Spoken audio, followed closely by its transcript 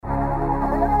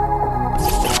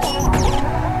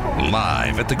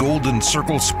Live at the Golden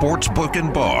Circle Sportsbook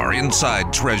and Bar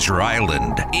inside Treasure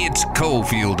Island, it's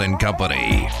Cofield and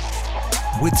Company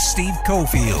with Steve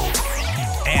Cofield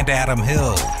and Adam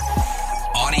Hill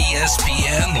on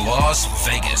ESPN Las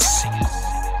Vegas.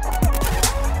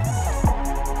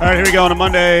 All right, here we go on a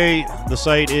Monday. The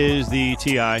site is the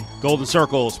TI, Golden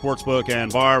Circle Sportsbook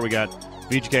and Bar. We got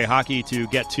VGK hockey to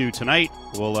get to tonight.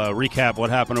 We'll recap what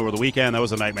happened over the weekend. That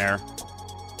was a nightmare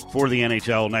for the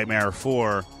NHL, nightmare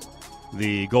for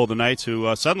the Golden Knights,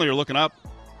 who suddenly are looking up,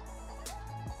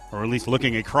 or at least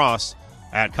looking across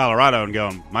at Colorado and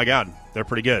going, my God, they're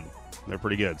pretty good. They're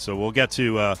pretty good. So we'll get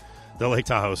to the Lake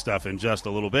Tahoe stuff in just a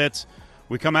little bit.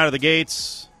 We come out of the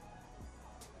gates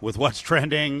with what's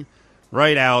trending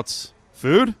right out.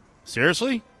 Food?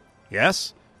 Seriously?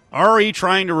 Yes? Ari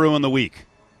trying to ruin the week.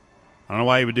 I don't know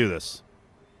why you would do this.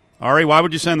 Ari, why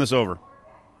would you send this over?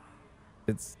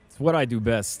 It's what I do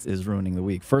best is ruining the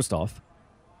week. First off.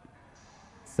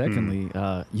 Secondly,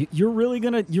 you're really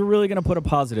gonna put a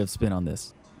positive spin on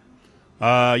this.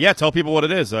 Yeah, tell people what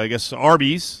it is. I guess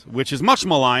Arby's, which is much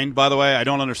maligned, by the way. I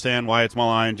don't understand why it's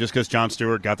maligned, just because Jon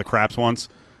Stewart got the craps once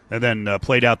and then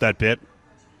played out that bit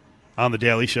on The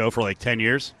Daily Show for like 10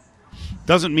 years.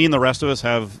 Doesn't mean the rest of us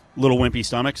have little wimpy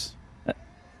stomachs.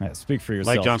 Yeah, speak for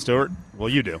yourself. Like Jon Stewart? Well,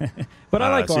 you do. But I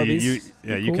like Arby's. You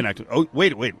Cool. connect. Oh,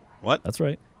 wait. What? That's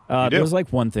right. There's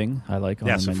like one thing I like on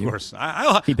the menu. Yes, of course.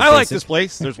 I like this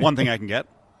place. There's one thing I can get.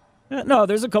 No,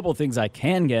 there's a couple things I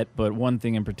can get, but one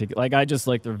thing in particular, like I just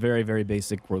like their very, very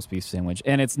basic roast beef sandwich,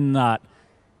 and it's not,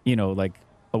 like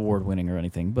award winning or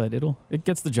anything, but it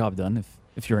gets the job done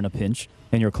if you're in a pinch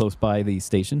and you're close by the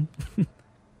station.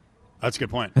 That's a good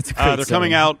point. That's a great they're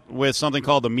coming out with something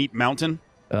called the Meat Mountain.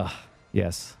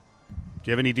 Yes.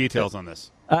 Do you have any details on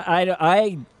this?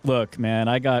 I look, man,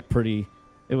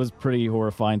 it was pretty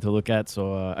horrifying to look at,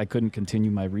 so I couldn't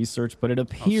continue my research, but it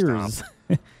appears,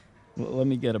 well, let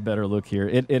me get a better look here.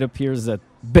 It appears that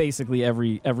basically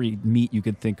every meat you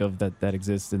could think of that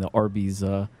exists in the Arby's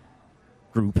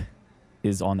group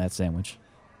is on that sandwich.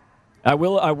 I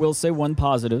will say one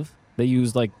positive. They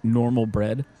used like normal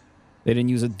bread. They didn't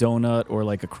use a donut or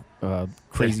like a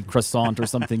crazy croissant or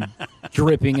something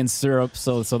dripping in syrup,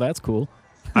 so that's cool.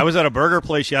 I was at a burger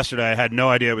place yesterday. I had no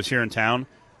idea it was here in town.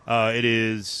 It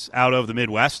is out of the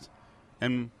Midwest,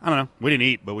 and I don't know. We didn't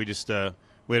eat, but we just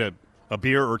we had a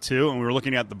beer or two, and we were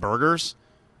looking at the burgers.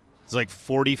 It's like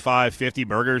 45, 50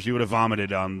 burgers. You would have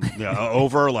vomited on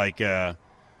over like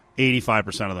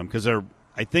 85% of them, because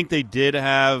I think they did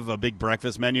have a big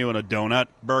breakfast menu, and a donut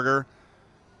burger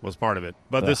was part of it.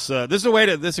 But this is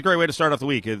a great way to start off the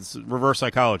week. It's reverse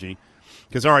psychology,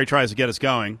 because Ari tries to get us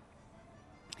going.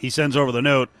 He sends over the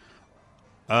note.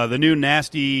 The new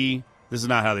nasty. This is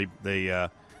not how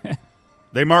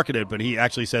they market it, but he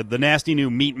actually said the nasty new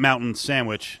Meat Mountain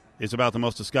sandwich is about the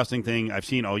most disgusting thing I've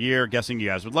seen all year. Guessing you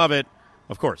guys would love it.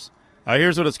 Of course.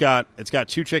 Here's what it's got. It's got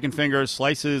 2 chicken fingers,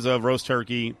 slices of roast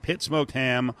turkey, pit smoked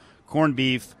ham, corned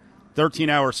beef,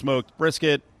 13-hour smoked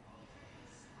brisket.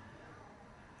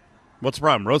 What's the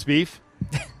problem? Roast beef?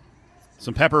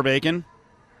 Some pepper bacon?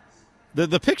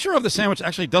 The picture of the sandwich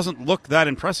actually doesn't look that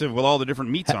impressive with all the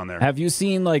different meats on there. Have you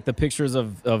seen like the pictures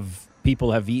of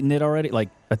people have eaten it already, like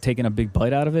taken a big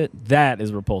bite out of it? That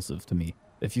is repulsive to me.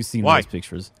 If you've seen those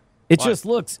pictures, it's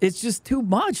just too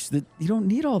much. That you don't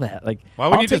need all that. Like, why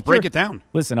would you just break it down?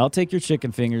 Listen, I'll take your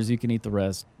chicken fingers. You can eat the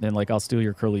rest, and like I'll steal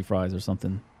your curly fries or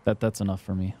something. That's enough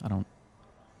for me. I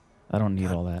don't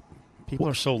need all that. People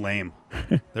are so lame.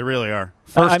 They really are.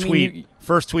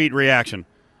 First tweet reaction.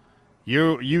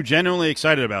 You genuinely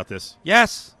excited about this?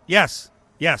 Yes. Yes.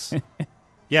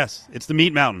 It's the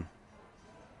Meat Mountain.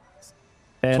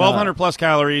 1,200 plus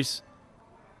calories.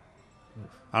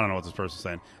 I don't know what this person's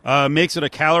saying. Makes it a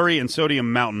calorie and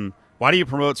sodium mountain. Why do you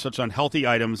promote such unhealthy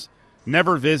items?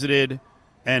 Never visited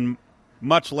and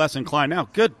much less inclined. Now,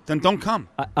 good. Then don't come.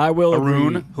 I will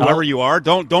Arun, agree. Whoever you are,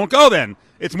 don't go then.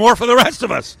 It's more for the rest of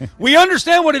us. We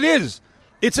understand what it is.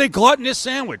 It's a gluttonous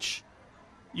sandwich.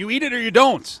 You eat it or you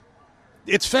don't.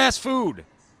 It's fast food.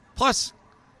 Plus,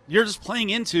 you're just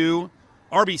playing into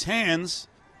Arby's hands.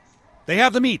 They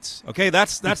have the meats, okay?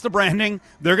 That's the branding.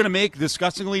 They're going to make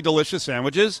disgustingly delicious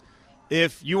sandwiches.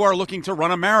 If you are looking to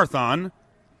run a marathon,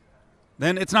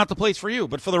 then it's not the place for you.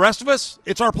 But for the rest of us,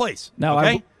 it's our place. Now,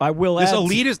 okay? I will this add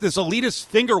elitist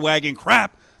finger-wagging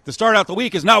crap to start out the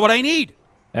week is not what I need.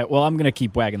 Well, I'm going to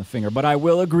keep wagging the finger, but I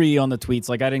will agree on the tweets.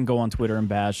 Like, I didn't go on Twitter and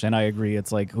bash, and I agree.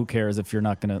 It's like, who cares if you're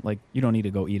not going to, like, you don't need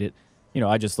to go eat it.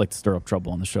 I just like to stir up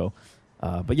trouble on the show.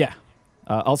 But, yeah,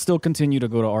 I'll still continue to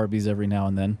go to Arby's every now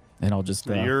and then, and I'll just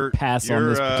pass on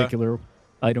this particular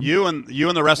item. You and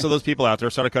the rest of those people out there,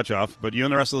 sorry to cut you off, but you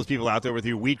and the rest of those people out there with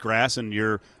your wheatgrass and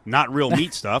your not real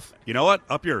meat stuff, you know what?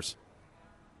 Up yours.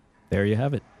 There you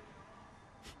have it.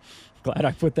 Glad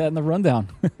I put that in the rundown.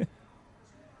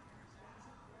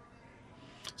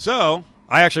 So,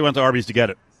 I actually went to Arby's to get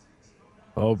it.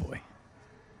 Oh, boy.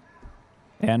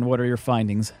 And what are your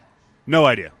findings? No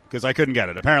idea, because I couldn't get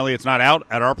it. Apparently, it's not out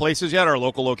at our places yet, our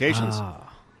local locations.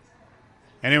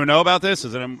 Anyone know about this?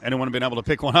 Has anyone been able to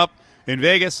pick one up? In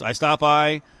Vegas, I stopped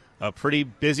by a pretty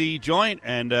busy joint,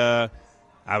 and I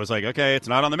was like, okay, it's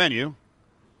not on the menu.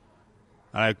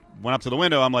 I went up to the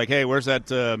window. I'm like, hey, where's that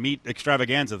meat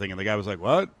extravaganza thing? And the guy was like,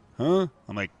 what? Huh?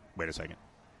 I'm like, wait a second.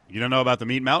 You don't know about the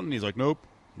Meat Mountain? He's like, nope.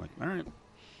 I'm like, all right.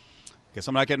 Guess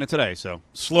I'm not getting it today. So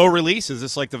slow release. Is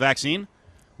this like the vaccine?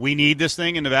 We need this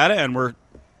thing in Nevada, and we're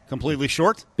completely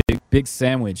short? Big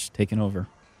sandwich taking over.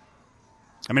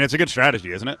 I mean, it's a good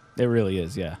strategy, isn't it? It really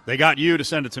is, yeah. They got you to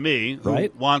send it to me, who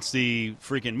right? wants the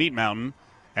freaking Meat Mountain,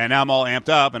 and now I'm all amped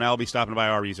up, and I'll be stopping by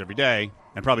Arby's every day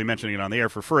and probably mentioning it on the air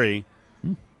for free,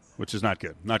 which is not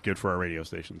good. Not good for our radio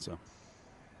station. So,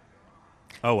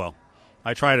 oh well.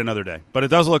 I try it another day. But it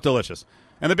does look delicious.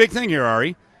 And the big thing here,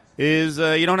 Ari, is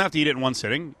you don't have to eat it in one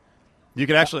sitting. You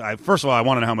could actually, first of all, I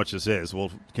want to know how much this is. Well,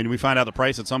 can we find out the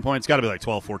price at some point? It's got to be like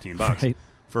 $12, $14 Right.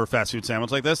 for a fast food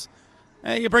sandwich like this.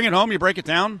 Hey, you bring it home, you break it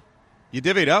down, you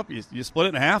divvy it up, you split it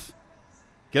in half,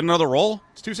 get another roll.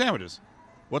 It's 2 sandwiches.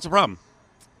 What's the problem?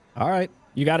 All right.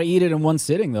 You got to eat it in one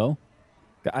sitting, though.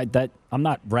 I'm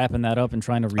not wrapping that up and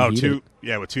trying to reheat it.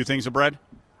 Yeah, with 2 things of bread?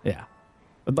 Yeah.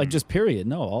 But like just period.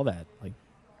 No, all that. Like,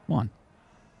 come on.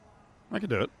 I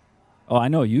could do it. Oh, I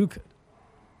know you could.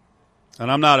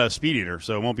 And I'm not a speed eater,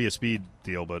 so it won't be a speed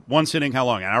deal. But one sitting, how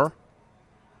long? An hour?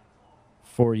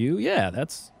 For you? Yeah,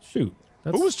 shoot.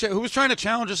 That's, Who was trying to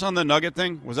challenge us on the nugget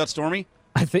thing? Was that Stormy?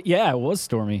 I think, yeah, it was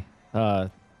Stormy. Or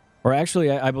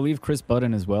actually, I believe Chris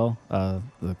Budden as well,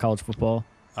 the college football.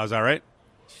 Oh, is that right?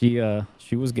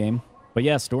 She was game. But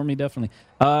yeah, Stormy definitely.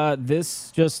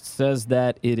 This just says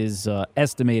that it is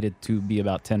estimated to be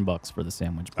about $10 for the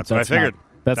sandwich. But That's what I figured.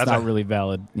 That's not really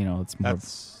valid. You know, it's more.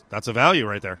 That's a value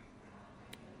right there.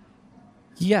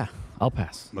 Yeah, I'll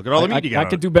pass. Look at all the meat you got. I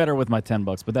could do better with my $10,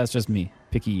 but that's just me,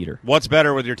 picky eater. What's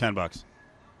better with your $10?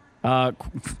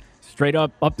 Straight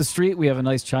up the street, we have a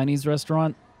nice Chinese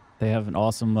restaurant. They have an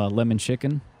awesome lemon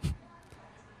chicken. I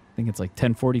think it's like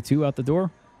 $10.42 out the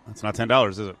door. That's not $10,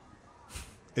 is it?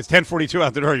 It's $10.42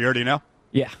 out the door. You already know.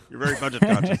 Yeah, you're very budget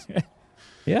conscious.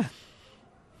 Yeah,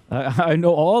 I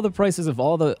know all the prices of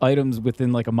all the items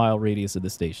within like a mile radius of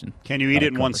the station. Can you eat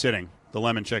it in one sitting? The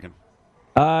lemon chicken.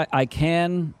 I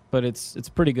can, but it's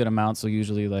a pretty good amount. So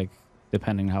usually, like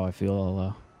depending how I feel,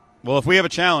 I'll. Well, if we have a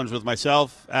challenge with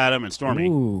myself, Adam, and Stormy,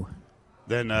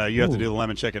 then you have to do the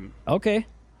lemon chicken. Okay,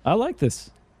 I like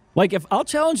this. Like, if I'll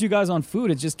challenge you guys on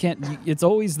food, it just can't. It's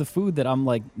always the food that I'm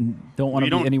like, don't want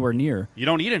to be anywhere near. You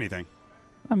don't eat anything.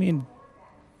 I mean,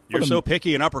 you're so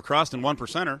picky and upper crust and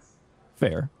 1%er.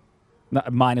 Fair,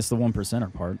 minus the 1%er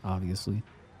part, obviously.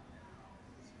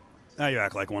 Now you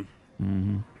act like one.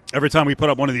 Mm-hmm. Every time we put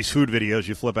up one of these food videos,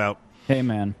 you flip out. Hey,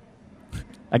 man,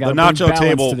 I got the nacho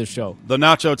table to the show. The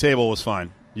nacho table was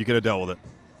fine. You could have dealt with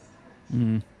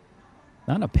it.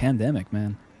 Not in a pandemic,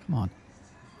 man. Come on.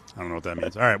 I don't know what that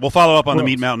means. All right, we'll follow up on the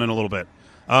Meat Mountain in a little bit.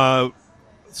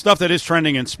 Stuff that is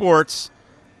trending in sports.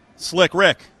 Slick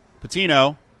Rick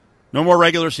Pitino, no more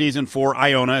regular season for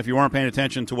Iona. If you weren't paying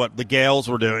attention to what the Gales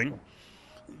were doing,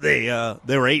 they were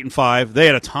 8-5. They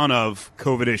had a ton of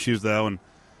COVID issues though, and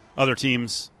other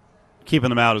teams keeping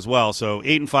them out as well. So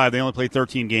 8-5. They only played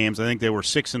 13 games. I think they were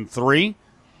 6-3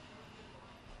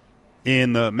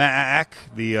 in the MAC,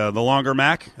 the longer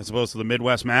MAC, as opposed to the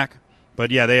Midwest MAC. But,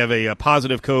 yeah, they have a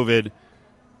positive COVID,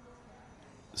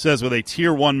 says with a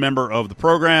Tier 1 member of the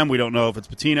program. We don't know if it's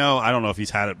Pitino. I don't know if he's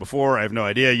had it before. I have no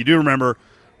idea. You do remember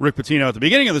Rick Pitino at the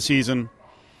beginning of the season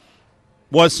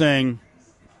was saying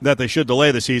that they should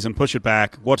delay the season, push it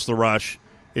back. What's the rush?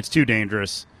 It's too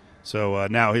dangerous. So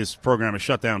now his program is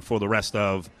shut down for the rest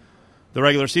of the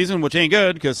regular season, which ain't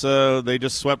good because they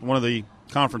just swept one of the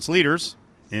conference leaders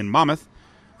in Monmouth,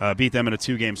 beat them in a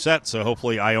 2-game set. So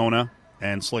hopefully Iona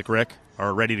and Slick Rick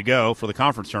are ready to go for the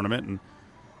conference tournament, and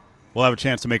we'll have a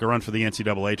chance to make a run for the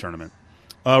NCAA tournament.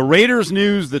 Raiders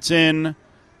news that's in.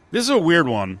 This is a weird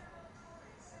one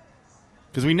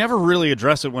because we never really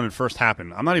addressed it when it first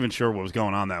happened. I'm not even sure what was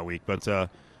going on that week, but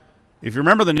if you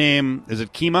remember the name, is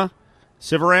it Kima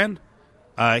Sivaran?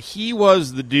 He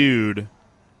was the dude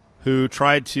who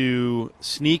tried to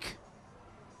sneak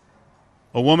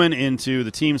a woman into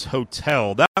the team's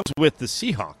hotel. That was with the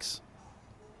Seahawks.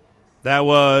 That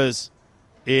was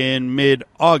in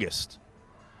mid-August.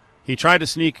 He tried to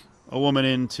sneak a woman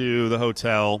into the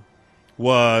hotel,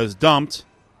 was dumped.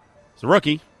 He's a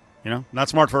rookie, not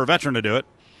smart for a veteran to do it,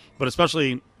 but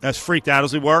especially as freaked out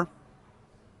as we were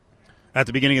at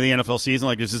the beginning of the NFL season,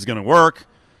 like, this is going to work.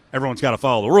 Everyone's got to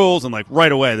follow the rules, and, like,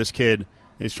 right away, this kid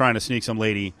is trying to sneak some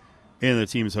lady in the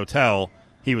team's hotel.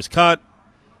 He was cut.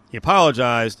 He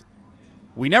apologized.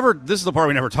 This is the part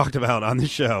we never talked about on this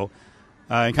show,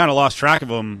 and kind of lost track of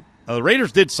him. The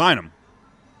Raiders did sign him.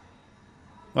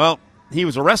 Well, he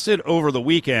was arrested over the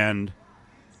weekend.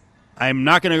 I'm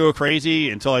not going to go crazy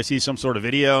until I see some sort of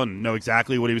video and know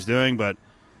exactly what he was doing, but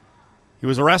he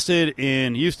was arrested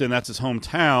in Houston. That's his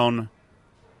hometown.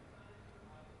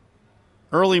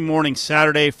 Early morning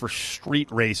Saturday for street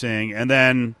racing, and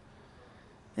then,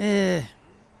 this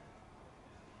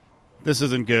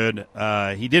isn't good.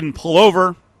 He didn't pull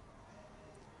over,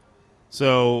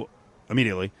 so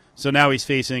immediately. So now he's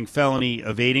facing felony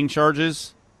evading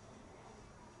charges.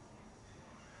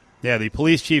 Yeah, the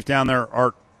police chief down there,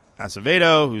 Art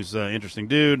Acevedo, who's an interesting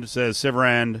dude, says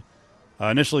Civarand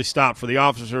initially stopped for the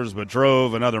officers but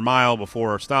drove another mile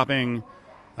before stopping.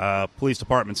 Police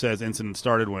department says incident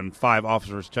started when 5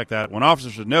 officers checked that. When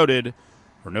officers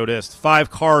noticed 5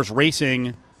 cars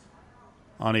racing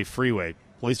on a freeway.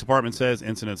 Police department says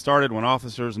incident started when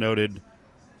officers noticed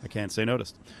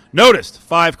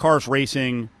 5 cars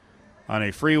racing on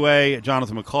a freeway.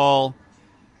 Jonathan McCall,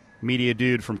 media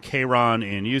dude from K-Ron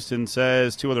in Houston,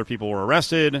 says 2 other people were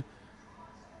arrested.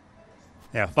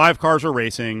 Yeah, 5 cars were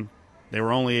racing. They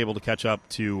were only able to catch up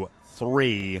to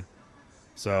 3.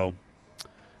 So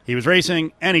he was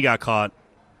racing and he got caught.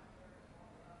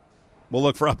 We'll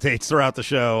look for updates throughout the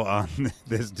show on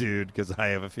this dude because I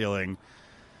have a feeling.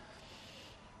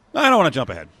 I don't want to jump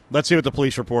ahead. Let's see what the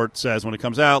police report says when it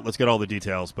comes out. Let's get all the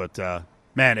details. But,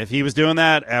 man, if he was doing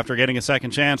that after getting a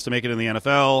second chance to make it in the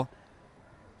NFL,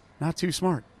 not too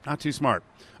smart. Not too smart.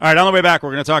 All right, on the way back,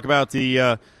 we're going to talk about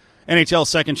the NHL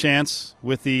second chance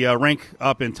with the rink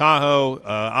up in Tahoe.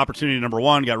 Opportunity number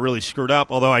 1 got really screwed up,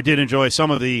 although I did enjoy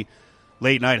some of the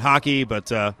late-night hockey.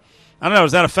 But I don't know,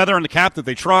 is that a feather in the cap that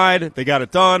they tried, they got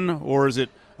it done, or is it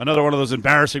another one of those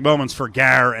embarrassing moments for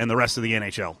Gar and the rest of the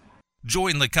NHL?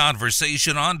 Join the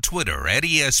conversation on Twitter at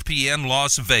ESPN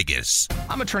Las Vegas.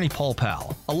 I'm attorney Paul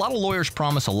Powell. A lot of lawyers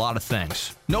promise a lot of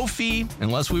things. No fee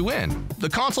unless we win. The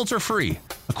consults are free.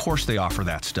 Of course they offer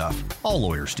that stuff. All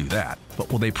lawyers do that.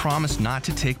 But will they promise not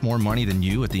to take more money than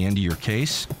you at the end of your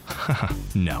case?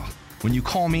 No. When you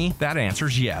call me, that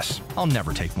answer's yes. I'll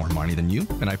never take more money than you,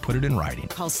 and I put it in writing.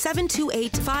 Call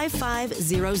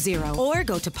 728-5500 or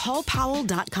go to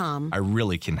paulpowell.com. I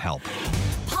really can help.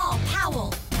 Paul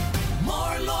Powell.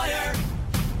 More lawyer,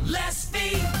 less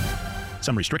fee.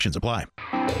 Some restrictions apply.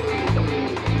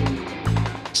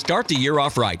 Start the year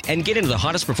off right and get into the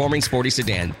hottest performing sporty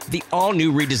sedan, the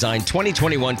all-new redesigned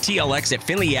 2021 TLX at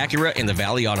Findlay Acura in the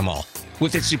Valley Auto Mall.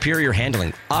 With its superior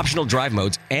handling, optional drive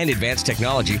modes, and advanced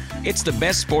technology, it's the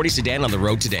best sporty sedan on the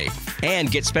road today.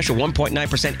 And get special 1.9%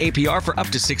 APR for up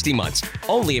to 60 months.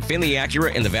 Only at Findlay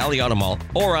Acura in the Valley Auto Mall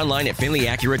or online at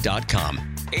FindlayAcura.com.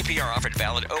 APR offered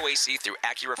valid OAC through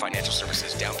Acura Financial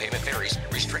Services. Down payment varies.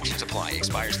 Restrictions apply.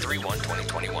 Expires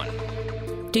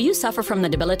 3/1/2021. Do you suffer from the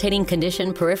debilitating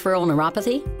condition peripheral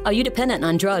neuropathy? Are you dependent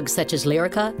on drugs such as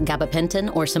Lyrica,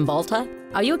 gabapentin, or Cymbalta?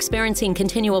 Are you experiencing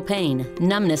continual pain,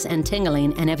 numbness, and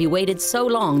tingling, and have you waited so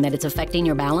long that it's affecting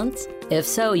your balance? If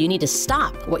so, you need to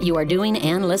stop what you are doing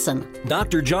and listen.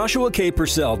 Dr. Joshua K.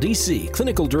 Purcell, D.C.,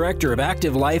 Clinical Director of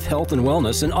Active Life, Health, and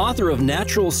Wellness, and author of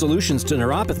Natural Solutions to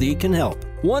Neuropathy, can help.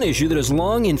 One issue that has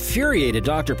long infuriated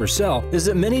Dr. Purcell is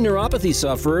that many neuropathy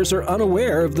sufferers are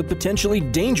unaware of the potentially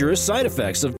dangerous side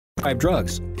effects of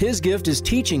drugs. His gift is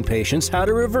teaching patients how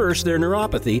to reverse their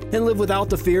neuropathy and live without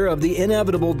the fear of the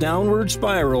inevitable downward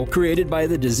spiral created by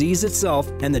the disease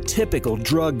itself and the typical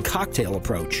drug cocktail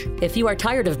approach. If you are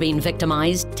tired of being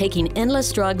victimized, taking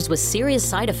endless drugs with serious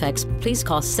side effects, please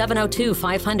call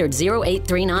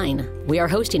 702-500-0839. We are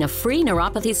hosting a free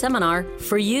neuropathy seminar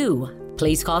for you.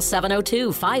 Please call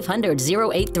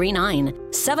 702-500-0839.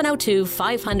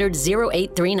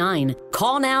 702-500-0839.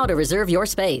 Call now to reserve your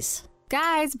space.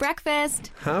 Guys, breakfast.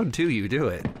 How do you do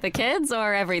it? The kids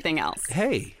or everything else?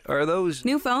 Hey, are those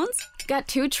new phones? Got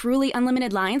 2 truly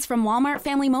unlimited lines from Walmart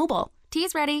Family Mobile.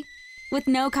 Tea's ready. With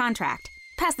no contract.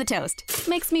 Pass the toast.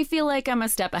 Makes me feel like I'm a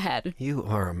step ahead. You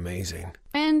are amazing.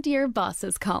 And your boss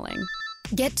is calling.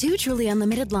 Get 2 truly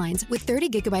unlimited lines with 30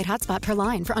 gigabyte hotspot per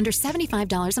line for under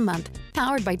 $75 a month.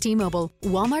 Powered by T-Mobile.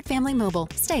 Walmart Family Mobile.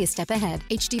 Stay a step ahead.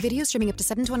 HD video streaming up to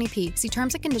 720p. See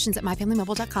terms and conditions at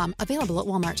myfamilymobile.com. Available at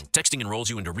Walmart. Texting enrolls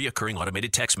you into reoccurring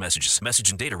automated text messages.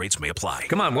 Message and data rates may apply.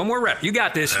 Come on, one more rep. You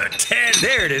got this. 10.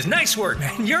 There it is. Nice work,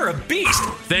 man. You're a beast.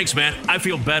 Thanks, man. I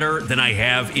feel better than I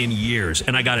have in years.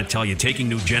 And I got to tell you,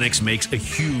 taking Nugenix makes a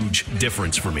huge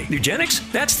difference for me. Nugenix?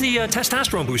 That's the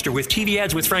testosterone booster with TV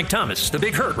ads with Frank Thomas. The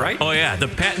big hurt, right? Oh, yeah. The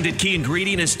patented key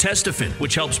ingredient is Testofen,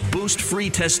 which helps boost free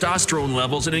testosterone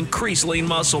levels and increase lean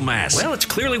muscle mass. Well, it's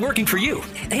clearly working for you.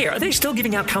 Hey, are they still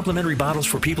giving out complimentary bottles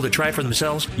for people to try for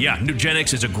themselves? Yeah,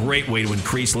 Nugenix is a great way to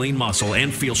increase lean muscle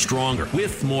and feel stronger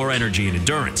with more energy and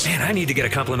endurance. Man, I need to get a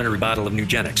complimentary bottle of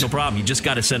Nugenix. No problem. You just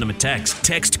got to send them a text.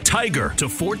 Text TIGER to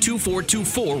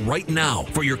 42424 right now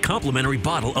for your complimentary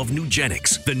bottle of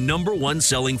Nugenix, the #1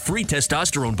 selling free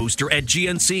testosterone booster at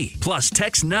GNC. Plus,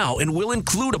 text now and we'll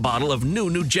include a bottle of new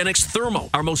Nugenix Thermo,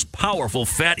 our most powerful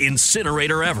fat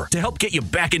incinerator ever, to help get you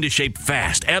back into shape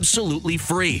fast, absolutely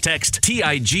free. Text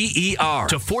TIGER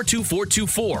to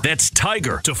 42424. That's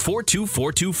TIGER to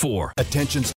 42424.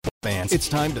 Attention fans, it's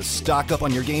time to stock up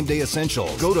on your game day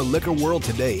essentials. Go to Liquor World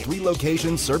today. 3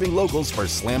 locations serving locals for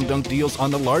slam dunk deals on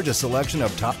the largest selection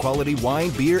of top quality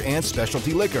wine, beer, and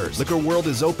specialty liquors. Liquor World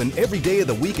is open every day of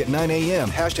the week at 9 a.m.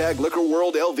 Hashtag Liquor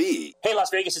World LV. Hey, Las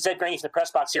Vegas, it's Ed Graney from the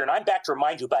Press Box here, and I'm back to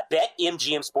remind you about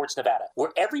BetMGM Sports Nevada,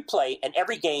 where every play and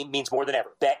every game means more than ever.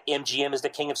 BetMGM is the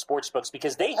king of sportsbooks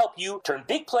because they help you turn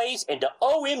big plays into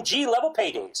OMG-level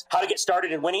paydays. How to get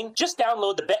started in winning? Just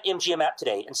download the BetMGM app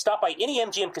today and stop by any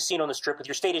MGM casino on the Strip with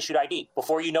your state-issued ID.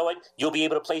 Before you know it, you'll be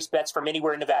able to place bets from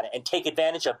anywhere in Nevada and take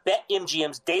advantage of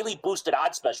BetMGM's daily boosted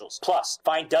odds specials. Plus,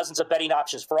 find dozens of betting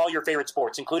options for all your favorite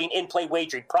sports, including in-play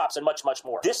wagering, props, and much, much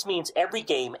more. This means every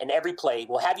game and every play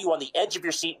will have you on the edge of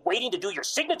your seat waiting to do your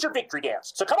signature victory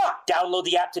dance. So come on, download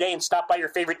the app today and stop by your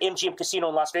favorite MGM casino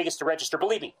in Las Vegas to register.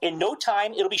 Believe me, in no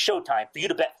time, it'll be showtime for you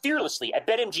to bet fearlessly at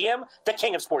BetMGM, the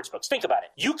king of sportsbooks. Think about it.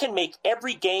 You can make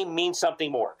every game mean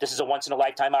something more. This is a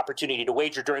once-in-a-lifetime opportunity to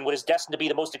wager during what is destined to be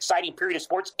the most exciting period of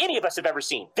sports any of us have ever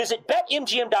seen. Visit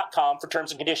BetMGM.com for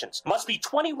terms and conditions. Must be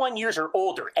 21 years or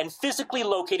older and physically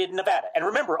located in Nevada. And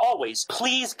remember, always,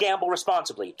 please gamble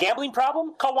responsibly. Gambling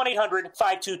problem? Call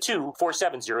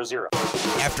 1-800-522-4700.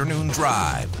 Afternoon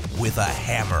Drive with a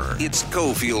hammer. It's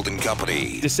Cofield and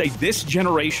Company. To say this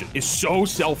generation is so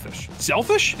selfish.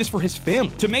 Selfish is for his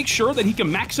family. To make sure that he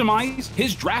can maximize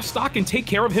his draft stock and take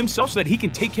care of himself so that he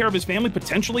can take care of his family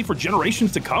potentially for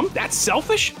generations to come. That's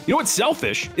selfish? You know what's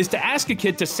selfish is to ask a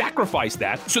kid to sacrifice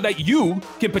that so that you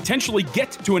can potentially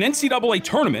get to an NCAA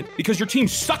tournament because your team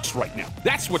sucks right now.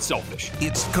 That's what's selfish.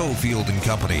 It's Cofield and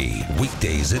Company.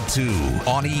 Weekdays at 2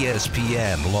 on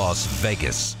ESPN Las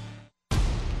Vegas.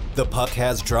 The puck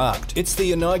has dropped. It's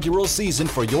the inaugural season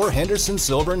for your Henderson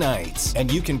Silver Knights, and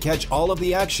you can catch all of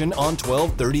the action on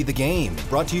 1230 The Game.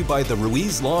 Brought to you by the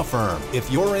Ruiz Law Firm.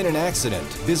 If you're in an accident,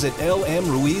 visit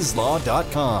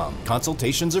lmruizlaw.com.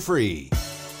 Consultations are free.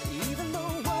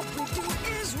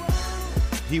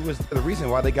 He was the reason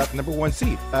why they got the #1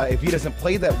 seed. If he doesn't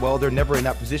play that well, they're never in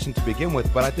that position to begin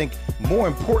with. But I think more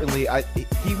importantly,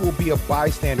 he will be a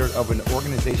bystander of an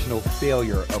organizational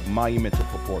failure of monumental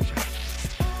proportion.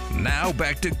 Now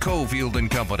back to Cofield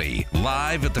and Company,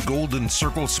 live at the Golden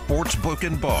Circle Sportsbook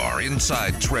and Bar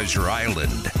inside Treasure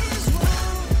Island.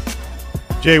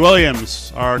 Jay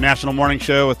Williams, our national morning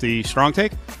show with the Strong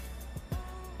Take.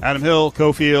 Adam Hill,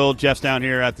 Cofield, Jeff's down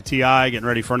here at the TI getting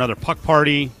ready for another puck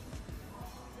party.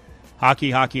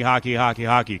 Hockey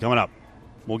coming up.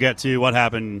 We'll get to what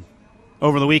happened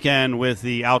over the weekend with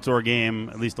the outdoor game,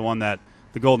 at least the one that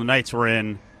the Golden Knights were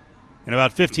in. In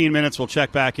about 15 minutes, we'll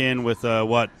check back in with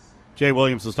what Jay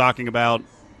Williams was talking about,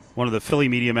 one of the Philly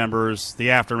media members, the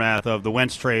aftermath of the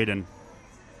Wentz trade, and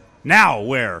now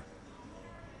where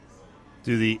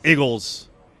do the Eagles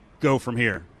go from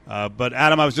here? But,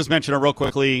 Adam, I was just mentioning it real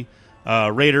quickly.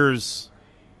 Raiders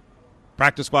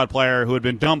practice squad player who had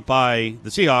been dumped by the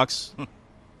Seahawks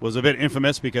was a bit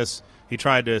infamous because he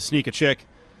tried to sneak a chick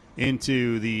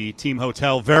into the team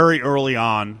hotel very early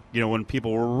on, when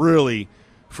people were really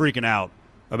freaking out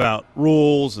about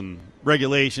rules and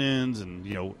regulations and,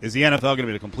 is the NFL going to be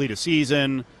able to complete a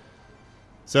season?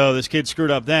 So this kid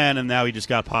screwed up then, and now he just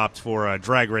got popped for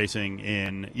drag racing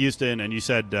in Houston. And you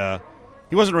said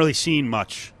he wasn't really seen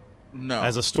much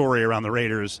as a story around the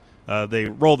Raiders. They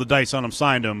rolled the dice on him,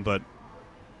 signed him, but...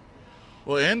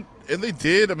 Well, and they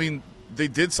did. I mean, they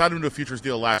did sign him to a futures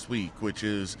deal last week, which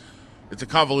is it's a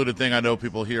convoluted thing. I know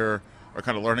people here are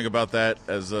kind of learning about that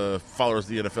as followers of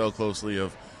the NFL closely.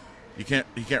 Of he can't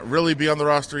really be on the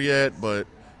roster yet, but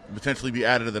potentially be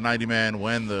added to the 90-man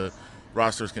when the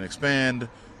rosters can expand.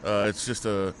 It's just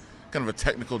a kind of a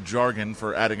technical jargon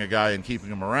for adding a guy and keeping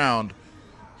him around.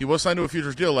 He was signed to a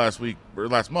futures deal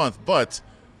last month, but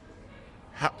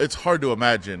it's hard to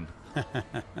imagine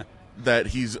that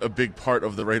he's a big part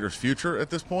of the Raiders' future at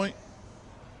this point.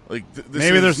 Like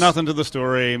maybe there's nothing to the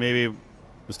story. Maybe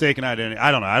mistaken identity.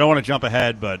 I don't know. I don't want to jump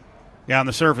ahead, but yeah, on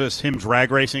the surface, him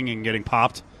drag racing and getting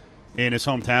popped in his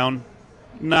hometown,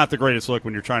 not the greatest look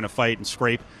when you're trying to fight and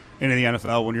scrape into the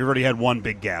NFL when you've already had one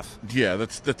big gaffe. Yeah,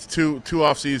 that's two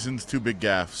off seasons, two big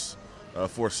gaffes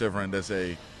for Sivrand as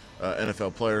a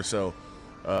NFL player. So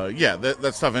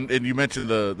that's tough. And you mentioned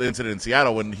the incident in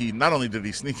Seattle when he not only did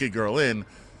he sneak a girl in,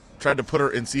 tried to put her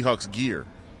in Seahawks gear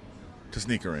to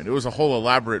sneak her in. It was a whole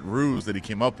elaborate ruse that he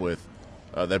came up with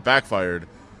that backfired.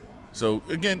 So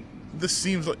again, this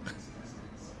seems like,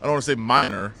 I don't want to say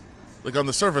minor. Like on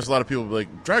the surface, a lot of people will be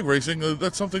like, drag racing,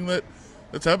 that's something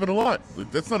that's happened a lot.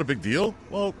 Like, that's not a big deal.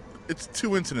 Well, it's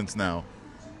 2 incidents now.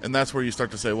 And that's where you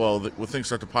start to say, well, when things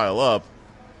start to pile up,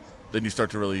 then you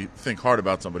start to really think hard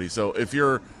about somebody. So if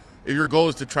your goal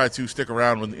is to try to stick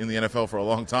around in the NFL for a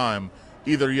long time,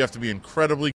 either you have to be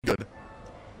incredibly good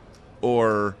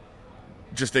or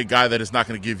just a guy that is not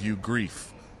going to give you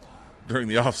grief during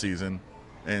the offseason.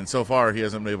 And so far, he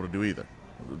hasn't been able to do either.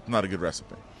 It's not a good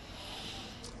recipe.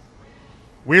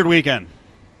 Weird weekend.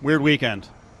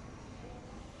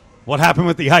 What happened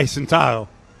with the ice in Tahoe?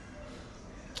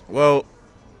 Well,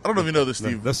 I don't know if you know this,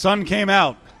 Steve. The sun came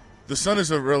out. The sun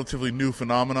is a relatively new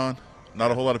phenomenon.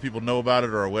 Not a whole lot of people know about it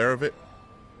or are aware of it.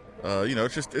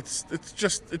 It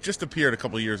just appeared a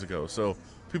couple of years ago, so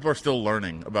people are still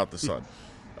learning about the sun.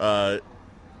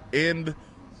 And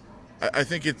I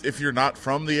think if you're not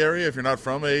from the area, if you're not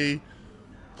from a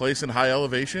place in high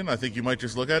elevation, I think you might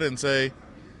just look at it and say,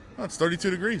 oh, it's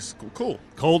 32 degrees. Cool.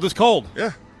 Cold is cold.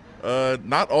 Yeah.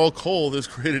 Not all cold is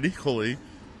created equally.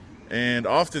 And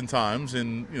oftentimes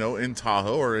in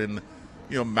Tahoe or in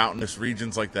mountainous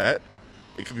regions like that,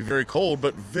 it can be very cold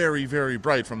but very, very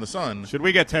bright from the sun. Should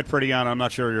we get Ted Pritty on? I'm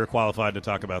not sure you're qualified to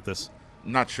talk about this.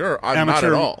 Not sure. I'm not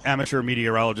at all. Amateur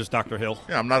meteorologist Dr. Hill.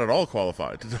 Yeah, I'm not at all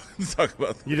qualified to talk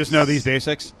about this. You just know these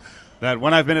basics? That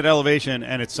when I've been at elevation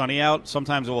and it's sunny out,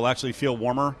 sometimes it will actually feel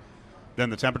warmer than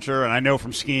the temperature. And I know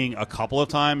from skiing a couple of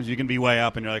times, you can be way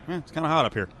up and you're like, it's kind of hot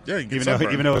up here. Yeah, you get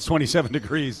even though it's 27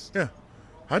 degrees. Yeah.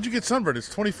 How'd you get sunburned? It's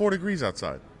 24 degrees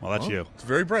outside. Well, that's you. It's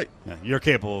very bright. Yeah, you're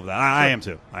capable of that. I am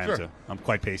too. I'm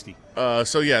quite pasty. It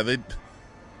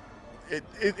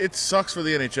sucks for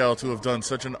the NHL to have done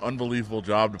such an unbelievable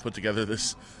job to put together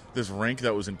this rink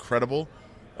that was incredible.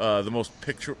 The most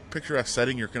picturesque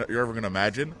setting you're ever going to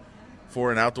imagine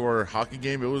for an outdoor hockey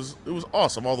game. It was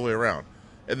awesome all the way around.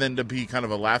 And then to be kind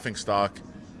of a laughingstock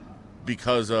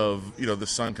because of the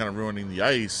sun kind of ruining the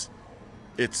ice,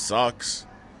 it sucks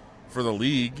for the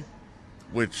league,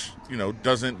 which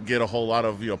doesn't get a whole lot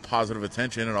of positive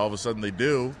attention, and all of a sudden they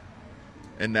do,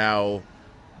 and now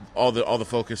all the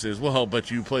focus is, well, but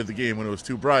you played the game when it was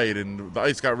too bright and the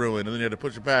ice got ruined, and then you had to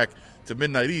push it back to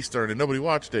midnight Eastern and nobody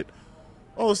watched it.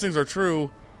 All those things are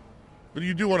true, but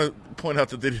you do want to point out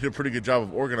that they did a pretty good job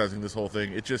of organizing this whole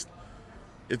thing.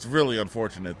 It's really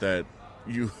unfortunate that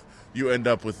you end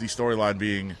up with the storyline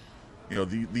being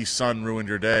the sun ruined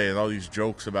your day and all these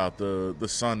jokes about the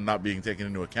sun not being taken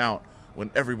into account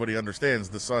when everybody understands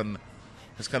the sun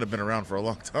has kind of been around for a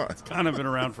long time. It's kind of been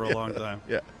around for a long time.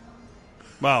 Yeah.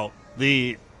 Well,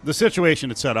 the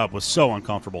situation it set up was so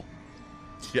uncomfortable.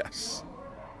 Yes.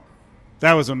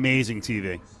 That was amazing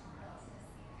TV.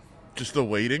 Just the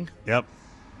waiting? Yep.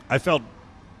 I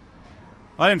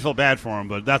didn't feel bad for him,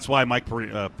 but that's why Mike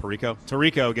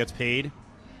Tirico gets paid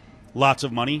lots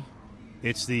of money.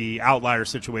 It's the outlier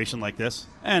situation like this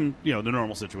and, the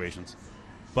normal situations.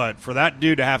 But for that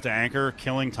dude to have to anchor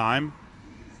killing time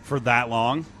for that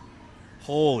long,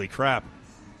 holy crap.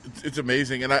 It's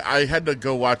amazing. And I had to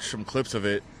go watch some clips of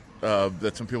it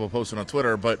that some people posted on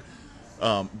Twitter, but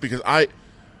because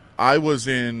I was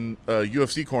in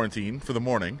UFC quarantine for the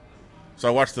morning, so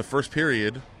I watched the first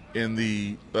period in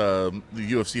the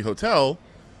UFC hotel,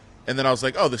 and then I was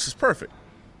like, oh, this is perfect.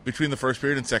 Between the first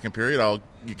period and second period, I'll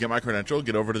get my credential,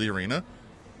 get over to the arena,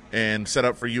 and set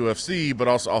up for UFC, but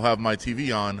also I'll have my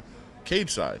TV on cage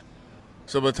side.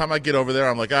 So by the time I get over there,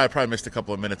 I'm like, I probably missed a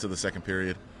couple of minutes of the second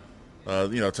period.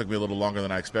 It took me a little longer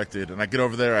than I expected. And I get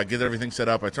over there, I get everything set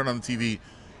up, I turn on the TV,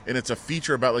 and it's a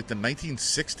feature about, the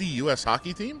 1960 U.S.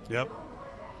 hockey team. Yep.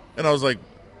 And I was like,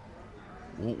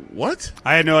 what?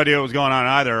 I had no idea what was going on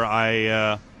either.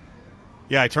 I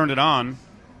turned it on,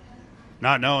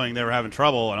 not knowing they were having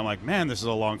trouble, and I'm like, man, this is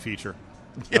a long feature.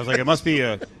 I was like, it must be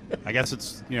I guess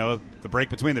it's, the break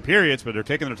between the periods, but they're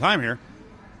taking their time here.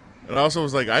 And I also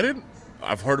was like,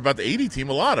 I've heard about the 80 team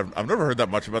a lot. I've never heard that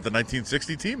much about the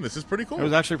 1960 team. This is pretty cool. It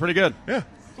was actually pretty good. Yeah.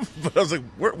 But I was like,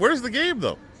 where's the game,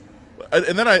 though?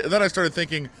 And then I started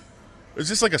thinking, is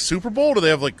this like a Super Bowl? Do they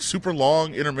have like super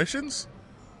long intermissions?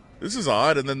 This is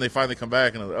odd. And then they finally come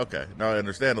back, and I was like, okay, now I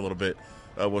understand a little bit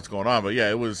what's going on. But yeah,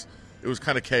 it was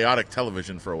kind of chaotic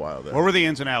television for a while there. What were the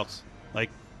ins and outs? Like,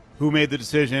 who made the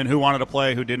decision? Who wanted to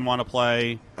play? Who didn't want to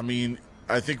play? I mean,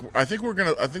 I think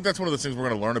that's one of the things we're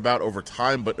gonna learn about over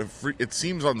time. But it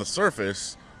seems on the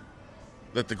surface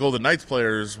that the Golden Knights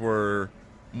players were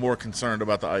more concerned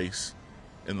about the ice,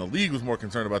 and the league was more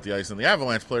concerned about the ice than the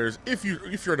Avalanche players. If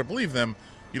you're to believe them,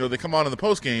 they come on in the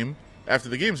post game after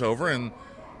the game's over, and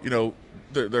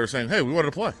they're saying, "Hey, we wanted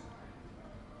to play."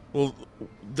 Well,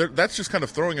 that's just kind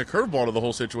of throwing a curveball to the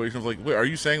whole situation of like, wait, are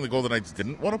you saying the Golden Knights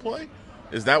didn't want to play?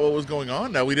 Is that what was going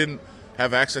on? Now, we didn't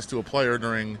have access to a player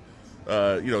during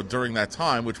that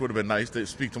time, which would have been nice to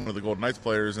speak to one of the Golden Knights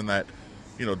players in that,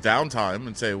 downtime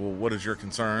and say, well, what is your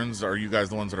concerns? Are you guys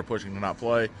the ones that are pushing to not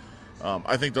play?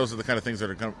 I think those are the kind of things that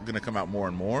are going to come out more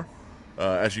and more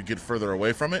as you get further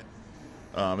away from it.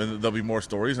 And there'll be more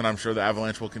stories, and I'm sure the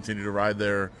Avalanche will continue to ride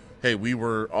their, hey, we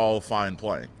were all fine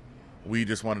playing. We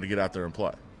just wanted to get out there and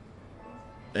play.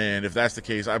 And if that's the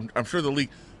case, I'm sure the league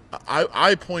 –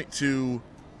 I point to,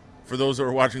 for those that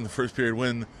were watching the first period,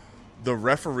 when the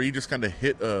referee just kind of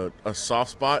hit a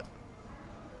soft spot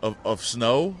of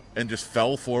snow and just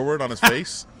fell forward on his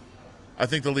face. I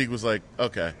think the league was like,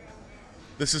 okay,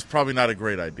 this is probably not a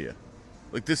great idea.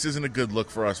 Like, this isn't a good look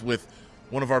for us with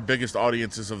one of our biggest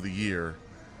audiences of the year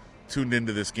tuned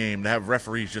into this game to have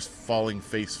referees just falling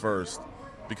face first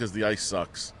because the ice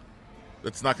sucks.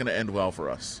 That's not going to end well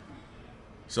for us.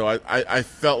 So I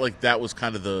felt like that was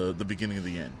kind of the beginning of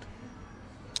the end.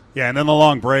 Yeah, and then the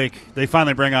long break, they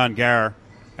finally bring on Gare,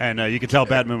 and you could tell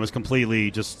Bettman was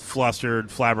completely just flustered,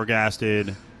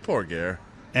 flabbergasted. Poor Gare.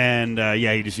 And,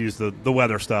 he just used the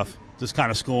weather stuff, just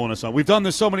kind of schooling us on. We've done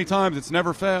this so many times, it's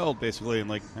never failed, basically. And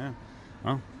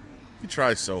well. He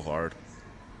tries so hard.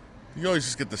 You always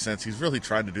just get the sense he's really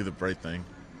trying to do the right thing.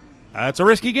 It's a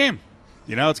risky game.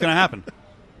 It's going to happen.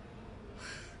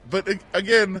 But,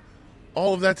 again,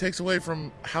 all of that takes away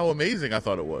from how amazing I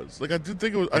thought it was. Like, I did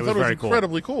think it was. I thought it was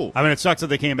incredibly cool. I mean, it sucks that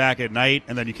they came back at night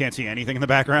and then you can't see anything in the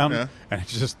background, and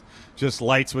it's just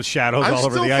lights with shadows all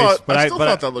over the ice. But I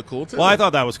thought that looked cool too. Well, I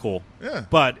thought that was cool. Yeah.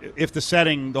 But if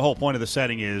the whole point of the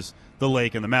setting is the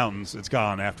lake and the mountains, it's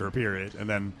gone after a period, and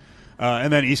then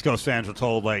East Coast fans were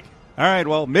told like, all right,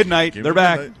 well, midnight, they're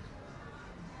back. Midnight.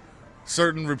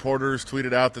 Certain reporters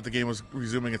tweeted out that the game was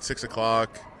resuming at 6:00,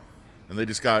 and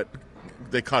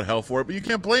they caught hell for it, but you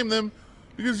can't blame them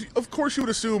because, of course, you would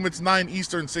assume it's 9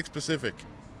 Eastern, 6 Pacific.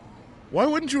 Why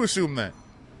wouldn't you assume that?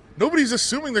 Nobody's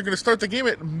assuming they're going to start the game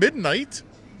at midnight.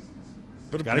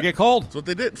 But got to get cold. That's what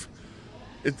they did.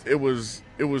 It was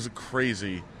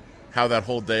crazy how that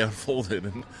whole day unfolded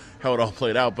and how it all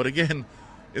played out. But again,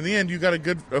 in the end, you got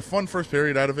a fun first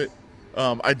period out of it.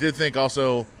 I did think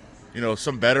also,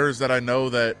 some bettors that I know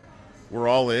that were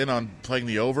all in on playing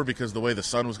the over because the way the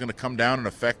sun was going to come down and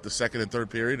affect the second and third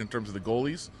period in terms of the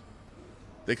goalies.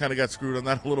 They kind of got screwed on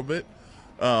that a little bit.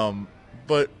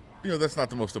 But, that's not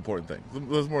the most important thing.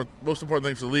 The most important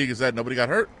thing for the league is that nobody got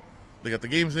hurt. They got the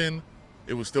games in.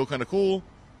 It was still kind of cool,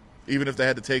 even if they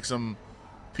had to take some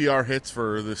PR hits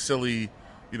for the silly,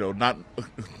 not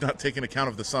taking account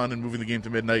of the sun and moving the game to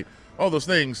midnight. All those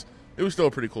things, it was still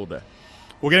a pretty cool day.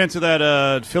 We'll get into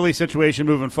that Philly situation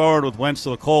moving forward with Wentz to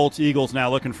the Colts. Eagles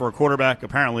now looking for a quarterback.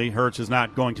 Apparently, Hurts is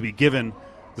not going to be given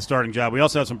the starting job. We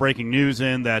also have some breaking news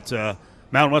in that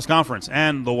Mountain West Conference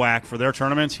and the WAC for their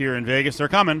tournaments here in Vegas. They're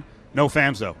coming. No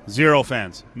fans, though. 0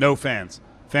 fans. No fans.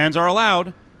 Fans are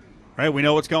allowed. Right? We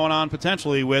know what's going on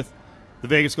potentially with the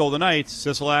Vegas Golden Knights.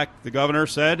 Sisolak,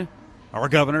 our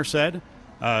governor said,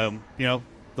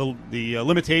 the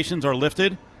limitations are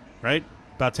lifted, right?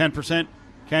 About 10%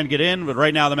 can get in, but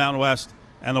right now the Mountain West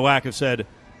and the WAC have said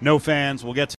no fans.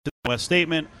 We'll get to the West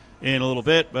statement in a little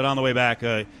bit, but on the way back,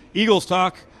 Eagles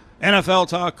talk, NFL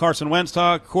talk, Carson Wentz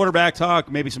talk, quarterback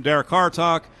talk, maybe some Derek Carr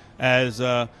talk, as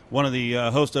one of the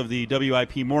hosts of the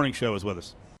WIP Morning Show is with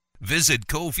us. Visit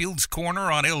Cofield's Corner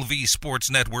on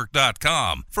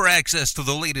LVSportsNetwork.com for access to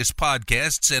the latest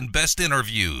podcasts and best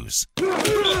interviews.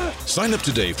 Sign up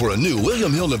today for a new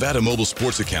William Hill Nevada mobile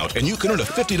sports account, and you can earn a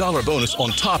 $50 bonus on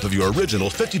top of your original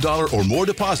 $50 or more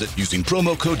deposit using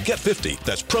promo code GET50.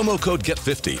 That's promo code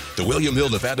GET50. The William Hill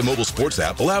Nevada mobile sports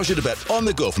app allows you to bet on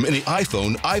the go from any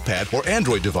iPhone, iPad, or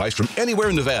Android device from anywhere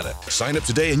in Nevada. Sign up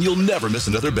today and you'll never miss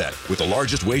another bet. With the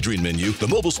largest wagering menu, the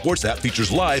mobile sports app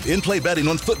features live in-play betting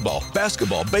on football,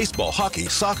 basketball, baseball, hockey,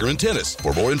 soccer, and tennis.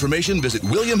 For more information, visit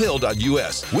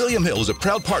williamhill.us. William Hill is a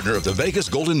proud partner of the Vegas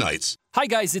Golden Knights. Hi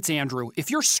guys, it's Andrew.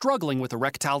 If you're struggling with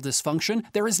erectile dysfunction,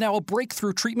 there is now a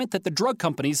breakthrough treatment that the drug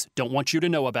companies don't want you to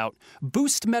know about.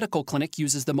 Boost Medical Clinic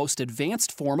uses the most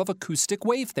advanced form of acoustic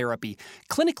wave therapy,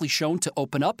 clinically shown to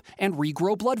open up and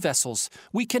regrow blood vessels.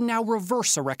 We can now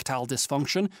reverse erectile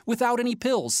dysfunction without any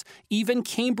pills. Even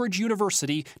Cambridge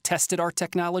University tested our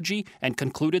technology and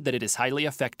concluded that it is highly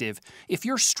effective. If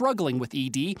you're struggling with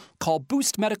ED, call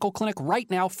Boost Medical Clinic right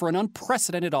now for an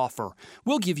unprecedented offer.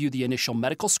 We'll give you the initial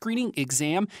medical screening,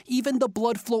 exam, even the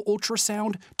blood flow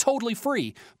ultrasound, totally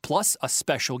free, plus a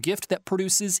special gift that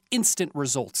produces instant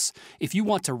results. If you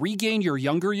want to regain your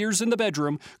younger years in the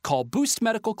bedroom, call Boost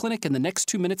Medical Clinic in the next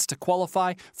 2 minutes to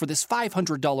qualify for this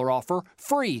 $500 offer,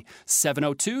 free.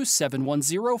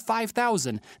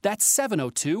 702-710-5000. That's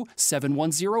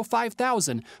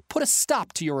 702-710-5000. Put a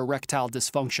stop to your erectile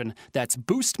dysfunction. That's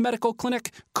Boost Medical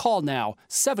Clinic. Call now.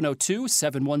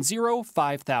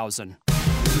 702-710-5000.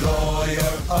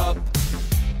 Lawyer up.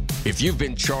 If you've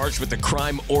been charged with a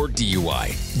crime or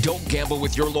DUI, don't gamble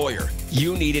with your lawyer.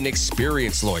 You need an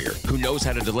experienced lawyer who knows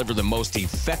how to deliver the most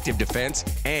effective defense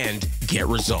and get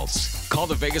results. Call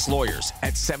the Vegas Lawyers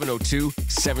at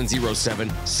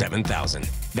 702-707-7000.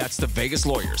 That's the Vegas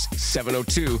Lawyers,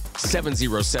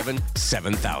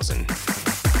 702-707-7000.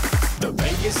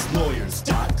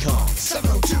 TheVegasLawyers.com.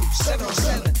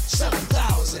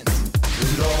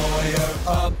 702-707-7000. Lawyer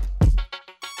up.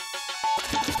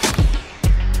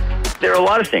 There are a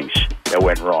lot of things that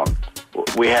went wrong.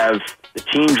 We have the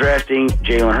team drafting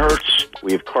Jalen Hurts.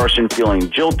 We have Carson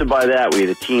feeling jilted by that. We have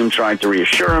the team trying to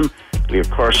reassure him. We have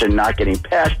Carson not getting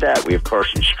past that. We have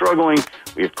Carson struggling.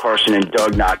 We have Carson and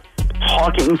Doug not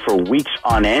talking for weeks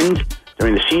on end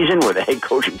during the season, where the head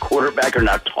coach and quarterback are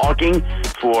not talking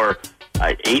for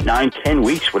 8, 9, 10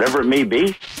 weeks, whatever it may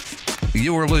be.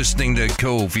 You're listening to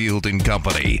Cofield and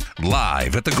Company,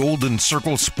 live at the Golden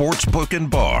Circle Sportsbook and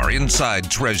Bar inside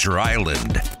Treasure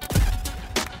Island.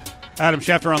 Adam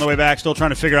Schefter on the way back, still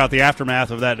trying to figure out the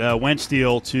aftermath of that Wentz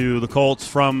deal to the Colts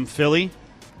from Philly.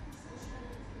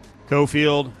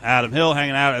 Cofield, Adam Hill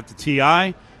hanging out at the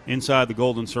TI inside the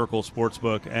Golden Circle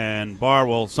Sportsbook and Bar.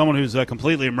 Well, someone who's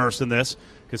completely immersed in this,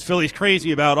 because Philly's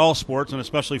crazy about all sports, and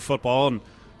especially football, and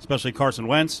especially Carson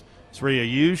Wentz. It's Rhea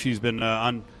Yu. She's been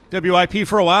on WIP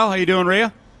for a while. How you doing,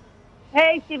 Rhea?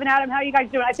 Hey, Steve and Adam. How are you guys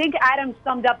doing? I think Adam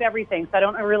summed up everything, so I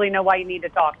don't really know why you need to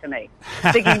talk to me.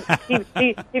 I think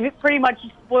he pretty much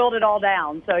spoiled it all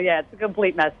down. So, yeah, it's a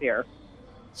complete mess here.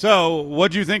 So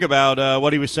what do you think about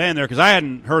what he was saying there? Because I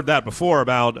hadn't heard that before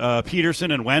about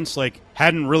Peterson and Wentz,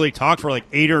 hadn't really talked for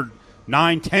 8 or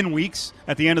 9, 10 weeks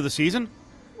at the end of the season.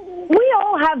 We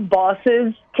all have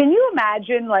bosses. Can you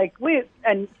imagine,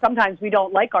 and sometimes we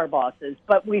don't like our bosses,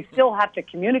 but we still have to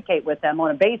communicate with them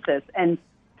on a basis. And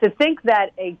to think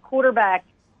that a quarterback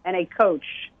and a coach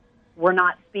were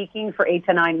not speaking for 8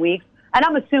 to 9 weeks, and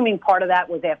I'm assuming part of that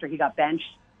was after he got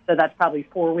benched, so that's probably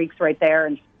 4 weeks right there,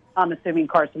 and I'm assuming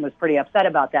Carson was pretty upset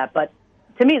about that. But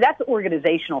to me, that's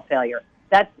organizational failure.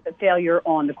 That's a failure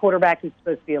on the quarterback who's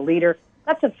supposed to be a leader.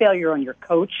 That's a failure on your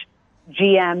coach.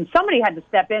 GM, somebody had to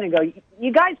step in and go,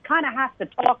 you guys kind of have to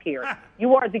talk here.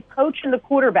 You are the coach and the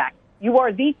quarterback. You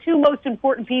are the two most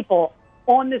important people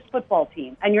on this football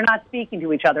team, and you're not speaking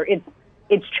to each other.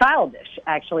 It's childish,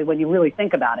 actually, when you really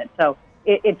think about it. So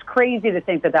it's crazy to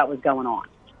think that was going on.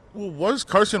 Well, was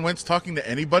Carson Wentz talking to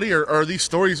anybody, or are these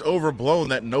stories overblown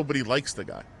that nobody likes the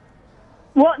guy?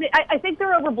 Well, I think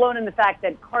they're overblown in the fact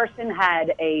that Carson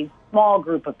had a small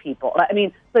group of people. I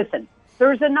mean, listen,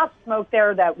 there's enough smoke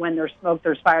there that when there's smoke,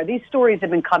 there's fire. These stories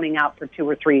have been coming out for 2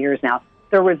 or 3 years now.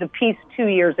 There was a piece 2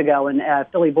 years ago in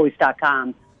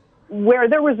PhillyVoice.com where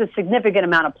there was a significant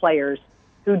amount of players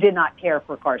who did not care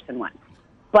for Carson Wentz.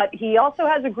 But he also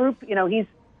has a group,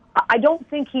 I don't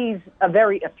think he's a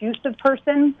very effusive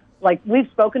person. We've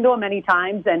spoken to him many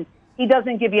times, and he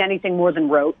doesn't give you anything more than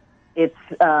rote. It's,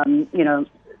 the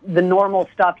normal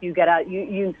stuff you get out.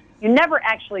 You never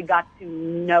actually got to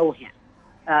know him.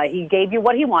 He gave you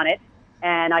what he wanted,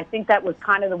 and I think that was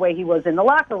kind of the way he was in the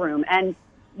locker room. And,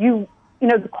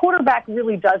 the quarterback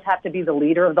really does have to be the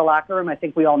leader of the locker room. I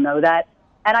think we all know that.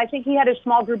 And I think he had a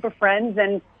small group of friends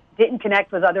and didn't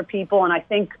connect with other people. And I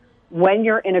think when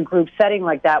you're in a group setting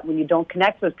like that, when you don't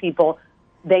connect with people,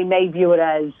 they may view it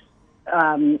as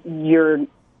you're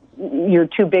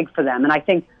too big for them. And I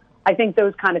think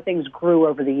those kind of things grew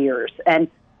over the years. And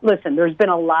listen, there's been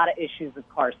a lot of issues with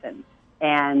Carson,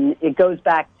 and it goes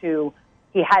back to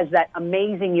he has that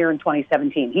amazing year in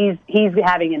 2017. He's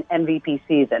having an MVP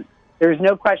season. There's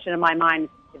no question in my mind,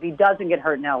 if he doesn't get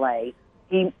hurt in L.A.,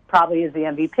 he probably is the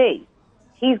MVP.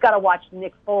 He's got to watch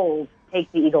Nick Foles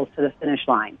take the Eagles to the finish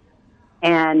line.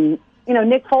 And,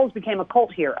 Nick Foles became a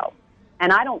cult hero,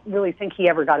 and I don't really think he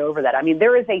ever got over that. I mean,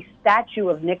 there is a statue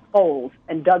of Nick Foles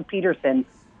and Doug Peterson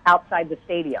outside the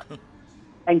stadium.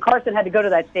 And Carson had to go to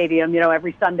that stadium,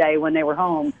 every Sunday when they were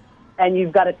home, and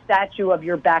you've got a statue of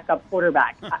your backup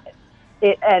quarterback.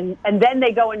 And then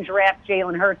they go and draft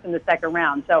Jalen Hurts in the second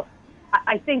round. So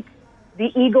I think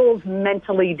the Eagles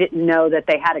mentally didn't know that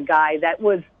they had a guy that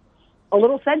was a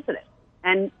little sensitive.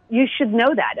 And you should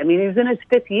know that. I mean, he was in his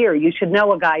fifth year. You should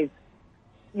know a guy's,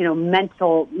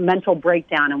 mental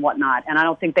breakdown and whatnot. And I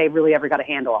don't think they really ever got a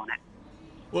handle on it.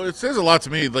 Well, it says a lot to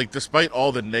me, like, despite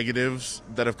all the negatives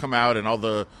that have come out and all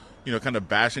the, kind of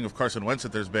bashing of Carson Wentz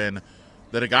that there's been,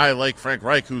 that a guy like Frank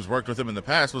Reich, who's worked with him in the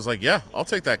past, was like, yeah, I'll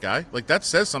take that guy. Like, that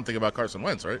says something about Carson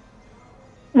Wentz, right?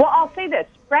 Well, I'll say this.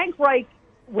 Frank Reich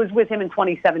was with him in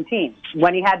 2017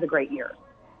 when he had the great year.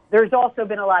 There's also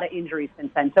been a lot of injuries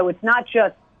since then. So it's not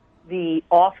just the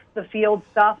off-the-field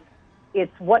stuff.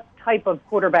 It's what type of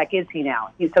quarterback is he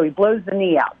now? So he blows the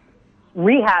knee out.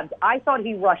 Rehabbed. I thought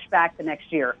he rushed back the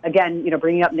next year. Again,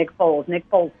 bringing up Nick Foles. Nick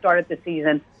Foles started the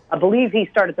season. I believe he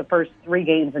started the first 3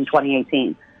 games in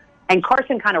 2018. And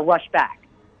Carson kind of rushed back.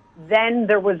 Then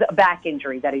there was a back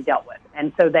injury that he dealt with.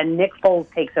 And so then Nick Foles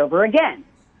takes over again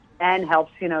and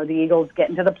helps, the Eagles get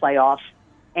into the playoffs.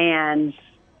 And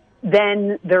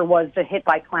then there was the hit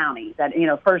by Clowney. That,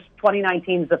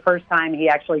 2019 is the first time he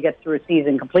actually gets through a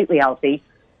season completely healthy,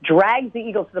 drags the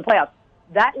Eagles to the playoffs.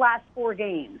 That last 4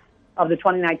 games of the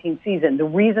 2019 season, the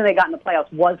reason they got in the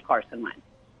playoffs was Carson Wentz.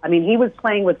 I mean, he was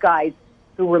playing with guys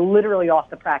who were literally off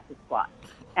the practice squad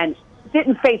and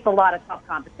didn't face a lot of tough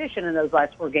competition in those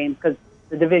last 4 games because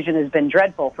the division has been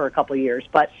dreadful for a couple of years.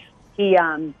 But he,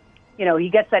 he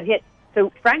gets that hit. So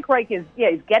Frank Reich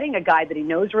he's getting a guy that he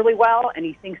knows really well and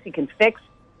he thinks he can fix,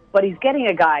 but he's getting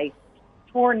a guy,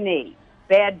 torn knee,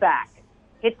 bad back,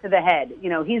 hit to the head.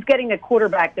 He's getting a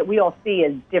quarterback that we all see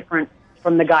as different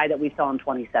from the guy that we saw in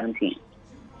 2017.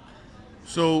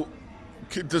 So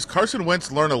does Carson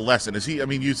Wentz learn a lesson? Is he? I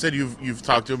mean, you said you've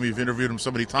talked to him, you've interviewed him so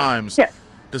many times. Yeah.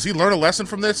 Does he learn a lesson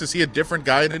from this? Is he a different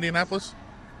guy in Indianapolis?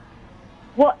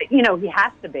 Well, he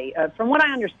has to be. From what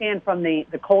I understand from the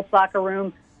Colts locker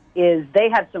room, is they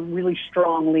have some really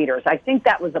strong leaders. I think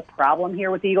that was a problem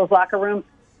here with the Eagles locker room.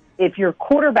 If your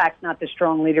quarterback's not the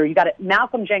strong leader, you got it.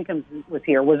 Malcolm Jenkins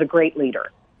was a great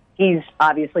leader. He's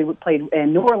obviously played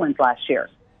in New Orleans last year.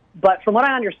 But from what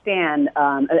I understand,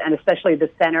 and especially the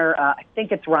center, I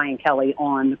think it's Ryan Kelly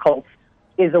on the Colts,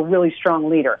 is a really strong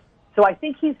leader. So I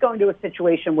think he's going to a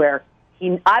situation where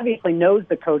he obviously knows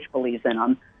the coach believes in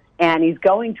him, and he's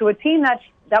going to a team that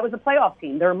was a playoff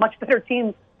team. They're a much better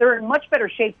team. They're in much better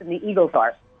shape than the Eagles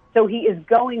are. So he is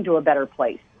going to a better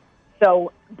place.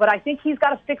 So, but I think he's got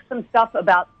to fix some stuff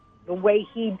about the way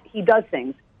he does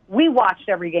things. We watched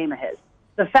every game of his.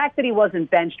 The fact that he wasn't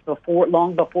benched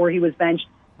long before he was benched,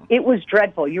 it was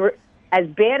dreadful. You were as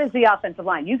bad as the offensive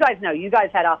line. You guys know, you guys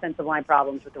had offensive line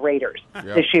problems with the Raiders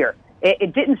this year.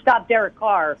 It didn't stop Derek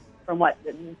Carr from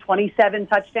 27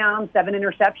 touchdowns, 7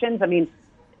 interceptions. I mean,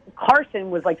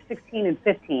 Carson was like 16 and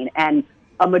 15, and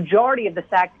a majority of the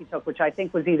sacks he took, which I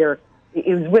think was it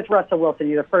was with Russell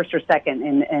Wilson, either first or second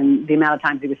in the amount of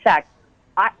times he was sacked.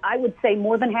 I would say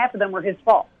more than half of them were his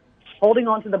fault. Holding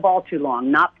on to the ball too long,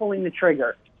 not pulling the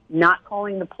trigger, not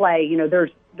calling the play.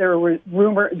 There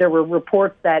were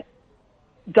reports that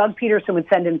Doug Peterson would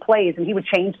send in plays and he would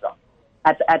change them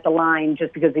at the line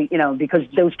just because because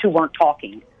those two weren't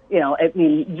talking. I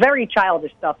mean, very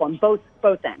childish stuff on both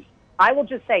ends. I will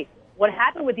just say what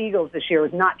happened with the Eagles this year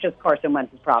is not just Carson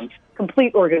Wentz's problem.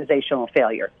 Complete organizational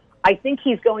failure. I think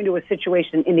he's going to a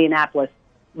situation in Indianapolis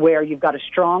where you've got a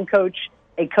strong coach,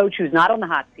 a coach who's not on the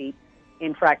hot seat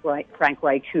in Frank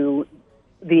Reich, who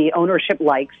the ownership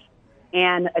likes,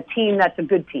 and a team that's a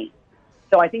good team.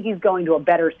 So I think he's going to a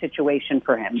better situation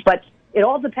for him. But it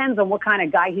all depends on what kind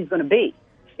of guy he's going to be.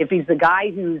 If he's the guy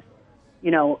who's,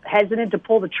 hesitant to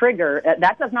pull the trigger,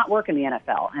 that does not work in the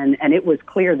NFL. And it was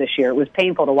clear this year. It was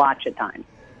painful to watch at times.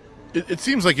 It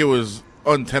seems like it was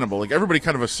untenable. Like, everybody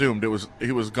kind of assumed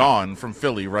he was gone from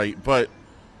Philly, right? But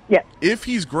yeah, if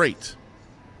he's great,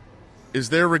 is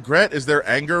there regret? Is there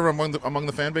anger among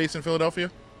the fan base in Philadelphia?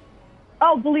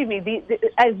 Oh, believe me,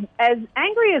 as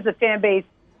angry as the fan base,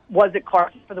 was it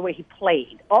Carson for the way he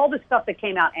played? All the stuff that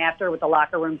came out after with the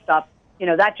locker room stuff,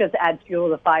 that just adds fuel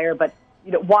to the fire. But,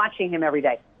 watching him every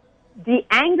day. The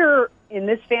anger in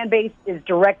this fan base is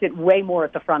directed way more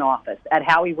at the front office, at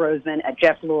Howie Roseman, at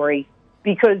Jeff Lurie,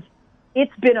 because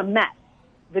it's been a mess.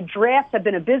 The drafts have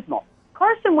been abysmal.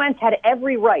 Carson Wentz had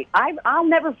every right. I'll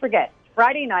never forget.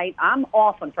 Friday night, I'm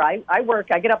off on Friday. I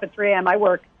get up at 3 a.m. I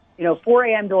work, 4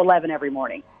 a.m. to 11 every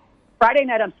morning. Friday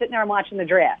night, I'm sitting there and watching the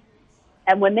draft.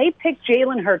 And when they picked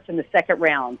Jalen Hurts in the second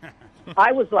round,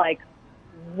 I was like,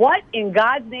 what in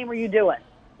God's name are you doing?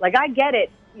 Like, I get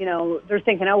it. They're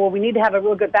thinking, we need to have a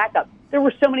real good backup. There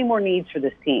were so many more needs for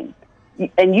this team.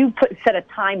 And you set a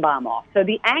time bomb off. So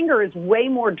the anger is way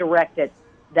more directed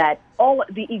that all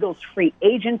the Eagles' free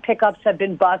agent pickups have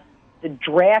been bust. The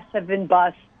drafts have been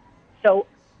bust. So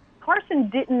Carson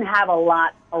didn't have a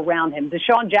lot around him.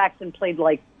 Deshaun Jackson played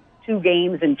like 2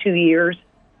 games in 2 years,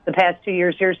 the past 2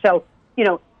 years here. So,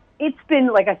 it's been,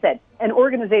 like I said, an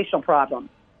organizational problem.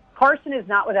 Carson is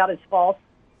not without his faults,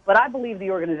 but I believe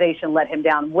the organization let him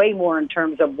down way more in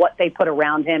terms of what they put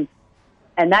around him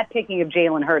and that picking of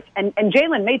Jalen Hurts. And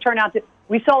Jalen may turn out to –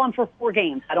 we saw him for 4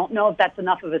 games. I don't know if that's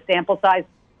enough of a sample size.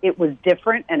 It was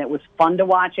different, and it was fun to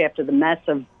watch after the mess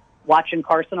of watching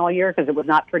Carson all year because it was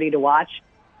not pretty to watch.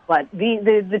 But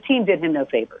the team did him no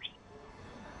favors.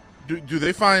 Do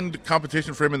they find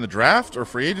competition for him in the draft or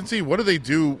free agency? What do they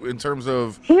do in terms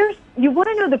of – you want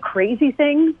to know the crazy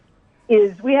thing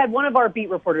is we had one of our beat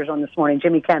reporters on this morning,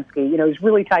 Jimmy Kensky. He's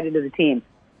really tied into the team.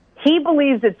 He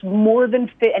believes it's more than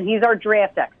fit, and he's our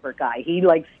draft expert guy. He,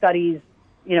 studies,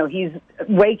 he's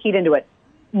way keyed into it.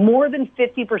 More than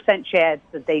 50% chance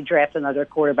that they draft another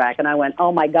quarterback. And I went,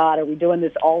 oh, my God, are we doing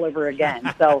this all over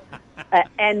again? So,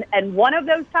 and one of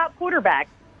those top quarterbacks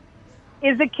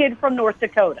is a kid from North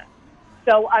Dakota.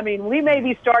 So, I mean, we may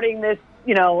be starting this,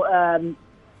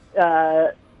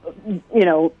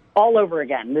 all over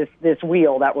again, this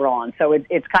wheel that we're on. So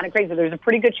it's kind of crazy. There's a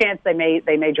pretty good chance they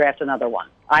may draft another one.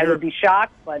 I would be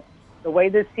shocked, but the way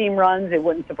this team runs, it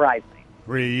wouldn't surprise me.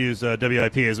 Where you use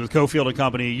WIP is with Cofield and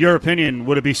company. Your opinion,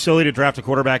 would it be silly to draft a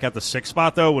quarterback at the 6th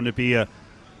spot, though? Wouldn't it be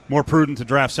more prudent to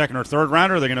draft 2nd or 3rd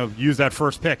rounder? Or are they going to use that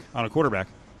first pick on a quarterback?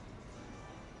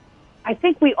 I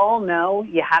think we all know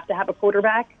you have to have a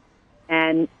quarterback.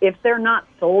 And if they're not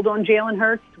sold on Jalen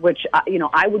Hurts, which,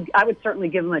 I would certainly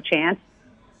give them a chance,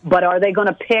 but are they going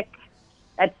to pick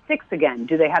at 6 again?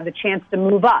 Do they have the chance to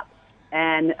move up?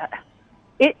 And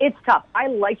it's tough. I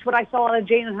liked what I saw out of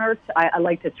Jalen Hurts. I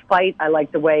liked his fight. I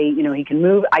liked the way, he can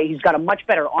move. He's got a much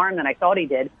better arm than I thought he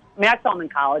did. I mean, I saw him in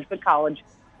college, but college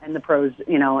and the pros,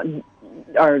 you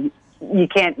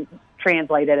can't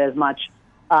translate it as much.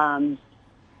 I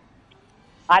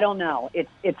don't know.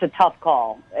 It's a tough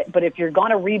call. But if you're going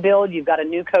to rebuild, you've got a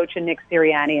new coach in Nick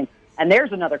Sirianni, and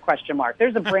there's another question mark.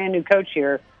 There's a brand new coach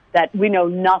here that we know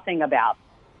nothing about.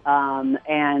 But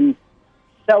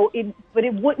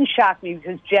it wouldn't shock me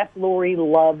because Jeff Lurie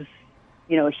loves,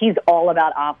 he's all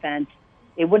about offense.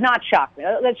 It would not shock me.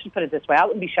 Let's just put it this way. I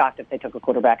wouldn't be shocked if they took a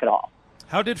quarterback at all.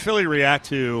 How did Philly react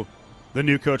to the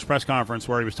new coach press conference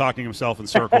where he was talking himself in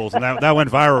circles, and that went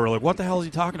viral? We're like, what the hell is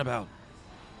he talking about?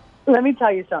 Let me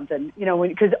tell you something,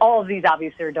 because all of these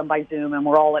obviously are done by Zoom, and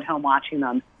we're all at home watching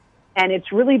them. And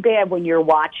it's really bad when you're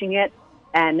watching it.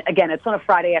 And, again, it's on a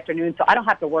Friday afternoon, so I don't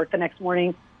have to work the next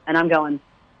morning. And I'm going,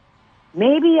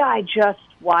 maybe I just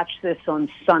watch this on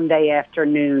Sunday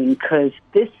afternoon because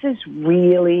this is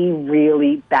really,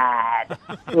 really bad.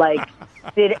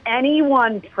 Did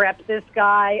anyone prep this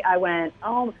guy? I went,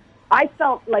 I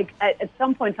felt like at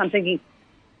some points I'm thinking,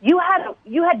 you had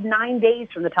 9 days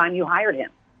from the time you hired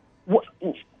him.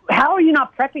 How are you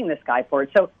not prepping this guy for it?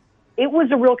 So it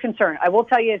was a real concern. I will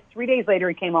tell you, 3 days later,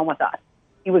 he came on with us.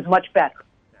 He was much better.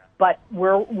 But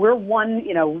we're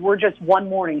just one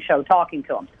morning show talking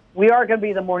to him. We are going to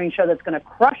be the morning show that's going to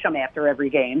crush him after every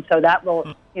game. So that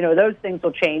will, those things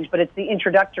will change. But it's the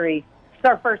introductory. It's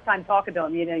our first time talking to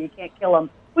him. You can't kill him.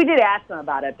 We did ask him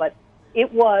about it, but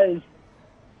it was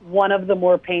one of the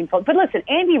more painful. But listen,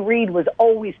 Andy Reid was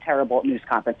always terrible at news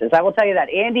conferences. I will tell you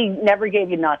that. Andy never gave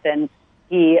you nothing.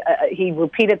 He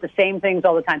repeated the same things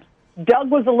all the time. Doug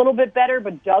was a little bit better,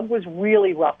 but Doug was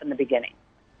really rough in the beginning.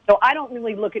 So I don't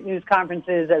really look at news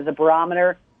conferences as a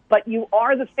barometer, but you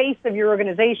are the face of your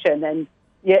organization, and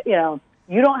you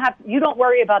don't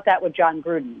worry about that with John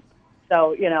Gruden.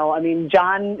 So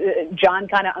John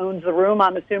kind of owns the room,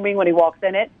 I'm assuming, when he walks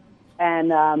in it.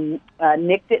 And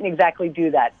Nick didn't exactly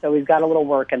do that, so he's got a little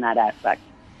work in that aspect.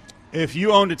 If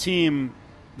you owned a team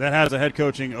that has a head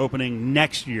coaching opening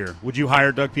next year, would you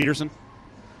hire Doug Peterson?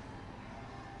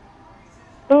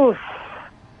 Oof.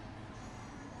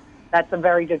 That's a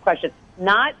very good question.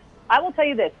 Not I will tell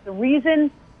you this. The reason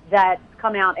that's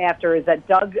come out after is that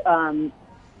Doug,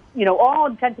 all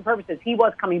intents and purposes, he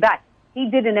was coming back. He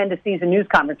did an end-of-season news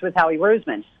conference with Howie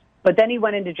Roseman, but then he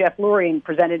went into Jeff Lurie and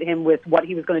presented him with what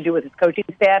he was going to do with his coaching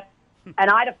staff, and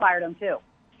I'd have fired him too.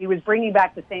 He was bringing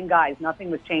back the same guys. Nothing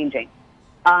was changing.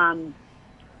 I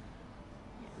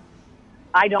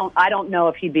don't know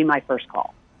if he'd be my first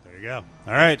call. There you go.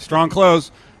 All right, strong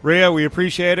close. Rhea, we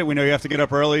appreciate it. We know you have to get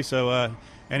up early, so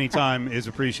any time is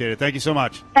appreciated. Thank you so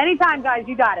much. Anytime, guys.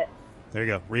 You got it. There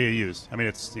you go. Rhea used. I mean,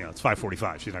 it's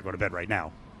 5:45. She's not going to bed right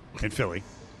now in Philly.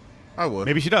 I would.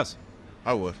 Maybe she does.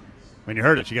 I would. When you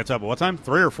heard it, she gets up at what time?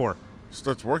 3 or 4?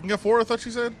 Starts working at 4, I thought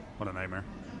she said. What a nightmare.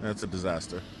 That's a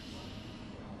disaster.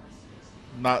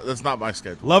 That's not my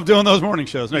schedule. Love doing those morning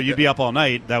shows. No, you'd be up all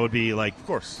night. That would be like, of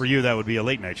course. For you, that would be a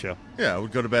late night show. Yeah, I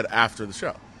would go to bed after the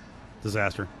show.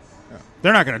 Disaster. Yeah.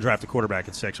 They're not going to draft a quarterback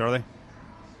at 6, are they?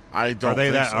 I don't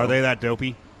think so. Are they that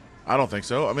dopey? I don't think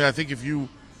so. I mean, I think if you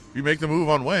make the move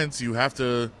on Wentz, you have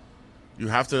to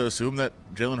assume that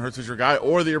Jalen Hurts is your guy,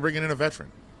 or that you're bringing in a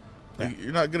veteran. Yeah.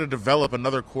 You're not going to develop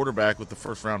another quarterback with the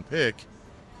first-round pick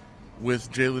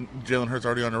with Jalen Hurts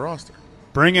already on your roster.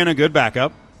 Bring in a good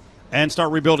backup and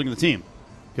start rebuilding the team.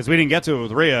 Because we didn't get to it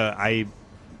with Rhea.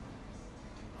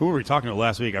 Who were we talking to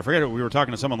last week? I forget. We were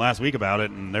talking to someone last week about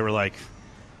it, and they were like,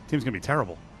 "Team's going to be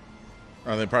terrible."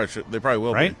 They probably should. They probably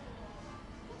will, right?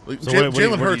 Like, so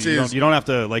Jalen Hurts is. You don't have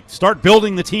to start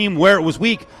building the team where it was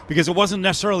weak, because it wasn't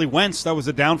necessarily Wentz that was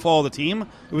the downfall of the team.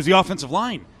 It was the offensive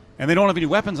line, and they don't have any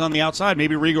weapons on the outside.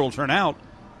 Maybe Rieger will turn out,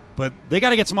 but they got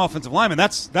to get some offensive linemen.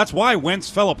 That's why Wentz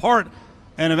fell apart.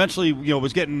 And eventually,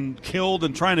 was getting killed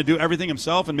and trying to do everything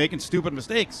himself and making stupid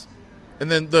mistakes. And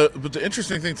then the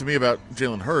interesting thing to me about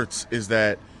Jalen Hurts is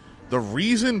that the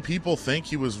reason people think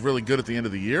he was really good at the end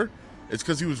of the year is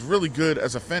because he was really good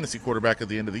as a fantasy quarterback at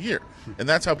the end of the year. And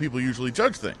that's how people usually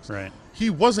judge things. Right. He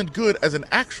wasn't good as an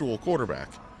actual quarterback.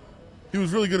 He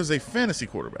was really good as a fantasy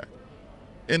quarterback.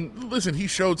 And listen, he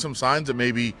showed some signs that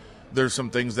maybe there's some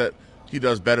things that he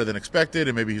does better than expected,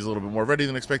 and maybe he's a little bit more ready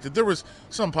than expected. There was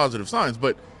some positive signs,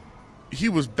 but he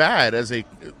was bad as if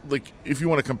you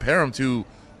want to compare him to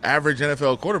average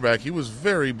NFL quarterback, he was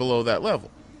very below that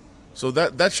level. So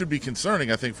that should be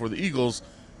concerning, I think, for the Eagles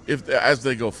as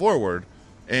they go forward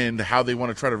and how they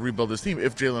want to try to rebuild this team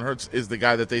if Jalen Hurts is the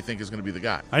guy that they think is going to be the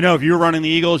guy. I know if you were running the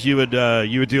Eagles, you would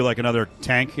do like another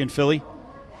tank in Philly.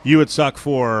 You would suck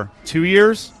for 2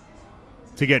 years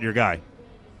to get your guy,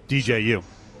 DJU.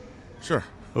 Sure.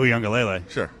 Uiagalelei.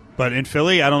 Sure. But in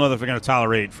Philly, I don't know that they're going to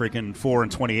tolerate freaking 4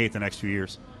 and 28 the next 2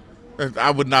 years.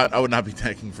 I would not be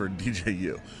tanking for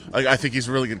DJU. I think he's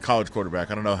a really good college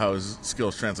quarterback. I don't know how his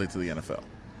skills translate to the NFL.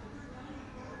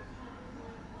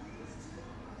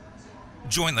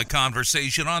 Join the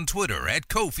conversation on Twitter at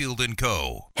Cofield &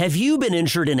 Co. Have you been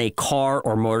injured in a car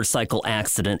or motorcycle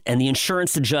accident and the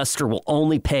insurance adjuster will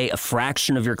only pay a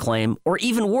fraction of your claim, or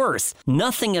even worse,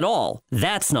 nothing at all?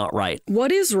 That's not right.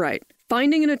 What is right?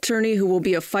 Finding an attorney who will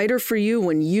be a fighter for you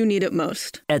when you need it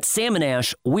most. At Sam &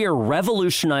 Ash, we are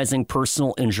revolutionizing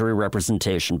personal injury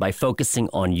representation by focusing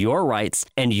on your rights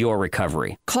and your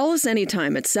recovery. Call us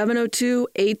anytime at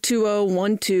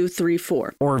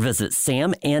 702-820-1234. Or visit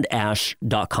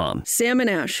samandash.com. Sam &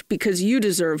 Ash, because you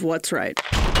deserve what's right.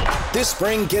 This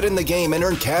spring, get in the game and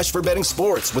earn cash for betting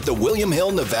sports with the William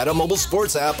Hill Nevada mobile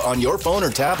sports app on your phone or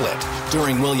tablet.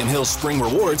 During William Hill's Spring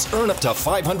Rewards, earn up to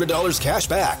 $500 cash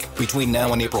back. Between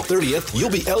now and April 30th, you'll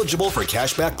be eligible for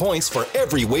cash back points for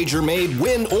every wager made,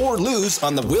 win or lose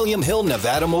on the William Hill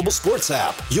Nevada mobile sports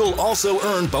app. You'll also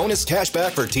earn bonus cash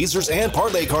back for teasers and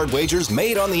parlay card wagers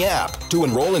made on the app. To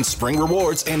enroll in Spring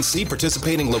Rewards and see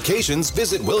participating locations,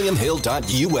 visit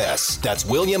williamhill.us. That's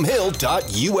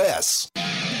williamhill.us.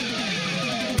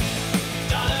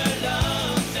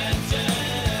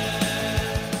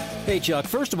 Hey, Chuck,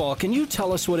 first of all, can you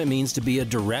tell us what it means to be a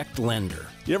direct lender?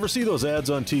 You ever see those ads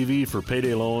on TV for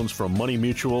payday loans from Money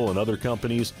Mutual and other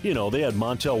companies? You know, they had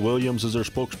Montel Williams as their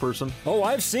spokesperson. Oh,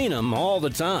 I've seen them all the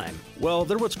time. Well,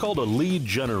 they're what's called a lead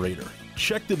generator.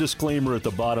 Check the disclaimer at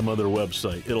the bottom of their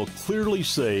website. It'll clearly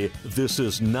say, this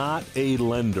is not a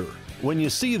lender. When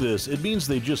you see this, it means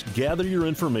they just gather your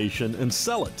information and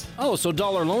sell it. Oh, so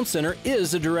Dollar Loan Center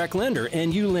is a direct lender,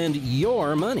 and you lend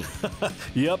your money.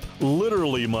 Yep,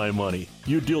 literally my money.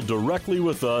 You deal directly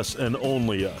with us and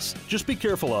only us. Just be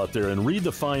careful out there and read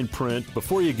the fine print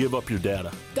before you give up your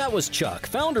data. That was Chuck,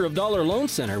 founder of Dollar Loan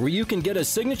Center, where you can get a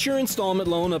signature installment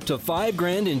loan up to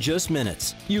 $5,000 in just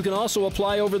minutes. You can also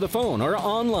apply over the phone or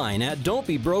online at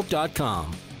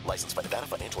don'tbebroke.com. Licensed by Nevada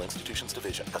Financial Institutions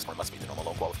Division. Customer must meet the normal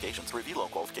loan qualifications. To review loan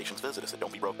qualifications, visit us at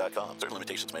don'tbebroke.com. Certain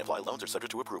limitations may apply. Loans are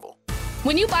subject to approval.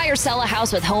 When you buy or sell a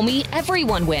house with Homey,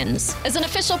 everyone wins. As an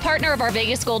official partner of our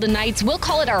Vegas Golden Knights, we'll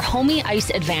call it our Homey Ice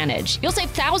Advantage. You'll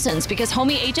save thousands because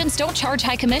Homey agents don't charge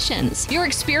high commissions. Your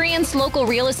experienced local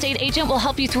real estate agent will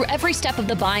help you through every step of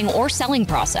the buying or selling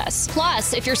process.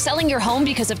 Plus, if you're selling your home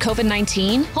because of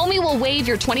COVID-19, Homey will waive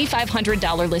your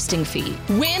 $2,500 listing fee.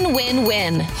 Win, win,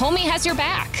 win. Homey has your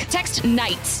back. Text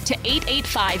NIGHTS to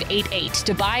 88588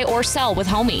 to buy or sell with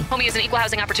Homey. Homey is an equal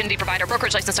housing opportunity provider.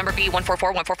 Brokerage license number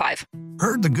B144145.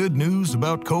 Heard the good news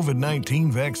about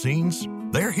COVID-19 vaccines?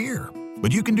 They're here,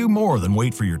 but you can do more than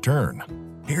wait for your turn.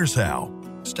 Here's how.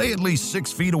 Stay at least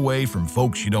 6 feet away from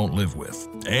folks you don't live with,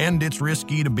 and it's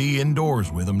risky to be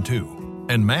indoors with them too.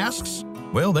 And masks?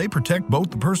 Well, they protect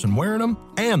both the person wearing them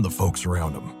and the folks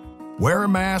around them. Wear a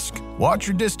mask, watch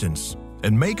your distance,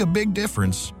 and make a big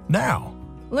difference now.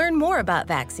 Learn more about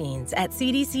vaccines at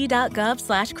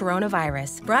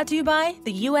cdc.gov/coronavirus. Brought to you by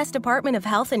the U.S. Department of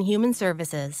Health and Human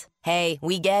Services. Hey,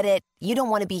 we get it. You don't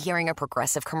want to be hearing a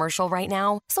Progressive commercial right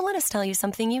now, so let us tell you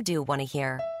something you do want to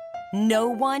hear. No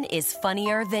one is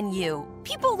funnier than you.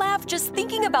 People laugh just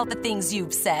thinking about the things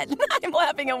you've said. I'm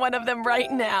laughing at one of them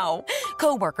right now.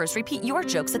 Coworkers repeat your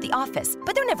jokes at the office,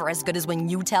 but they're never as good as when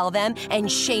you tell them,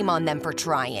 and shame on them for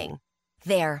trying.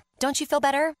 There. Don't you feel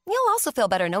better? You'll also feel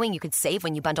better knowing you could save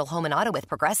when you bundle home and auto with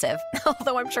Progressive.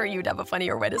 Although I'm sure you'd have a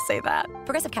funnier way to say that.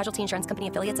 Progressive Casualty Insurance Company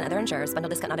affiliates and other insurers. Bundle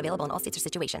discount not available in all states or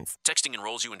situations. Texting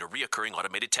enrolls you into reoccurring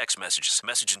automated text messages.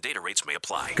 Message and data rates may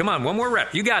apply. Come on, one more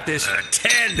rep. You got this.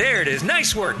 10. There it is.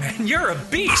 Nice work, man. You're a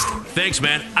beast. Thanks,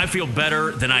 man. I feel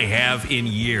better than I have in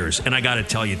years. And I got to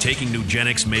tell you, taking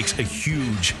Nugenix makes a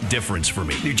huge difference for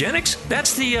me. Nugenix?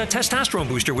 That's the testosterone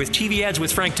booster with TV ads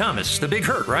with Frank Thomas. The Big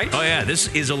Hurt, right? Oh, yeah. This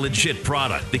is a legit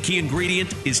product. The key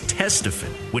ingredient is Testofen,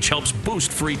 which helps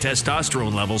boost free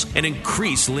testosterone levels and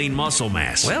increase lean muscle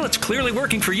mass. Well, it's clearly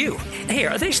working for you. Hey,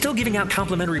 are they still giving out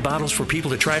complimentary bottles for people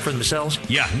to try for themselves?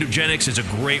 Yeah, Nugenix is a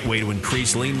great way to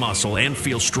increase lean muscle and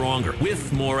feel stronger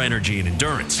with more energy and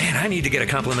endurance. Man, I need to get a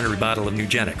complimentary bottle of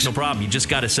Nugenix. No problem. You just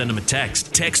got to send them a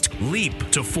text. Text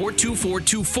LEAP to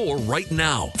 42424 right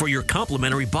now for your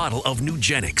complimentary bottle of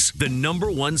Nugenix, the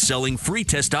 #1 selling free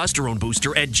testosterone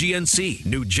booster at GNC.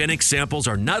 Nugenix samples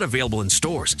are not available in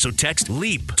stores, so text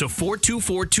LEAP to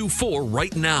 42424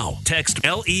 right now. Text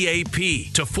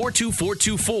LEAP to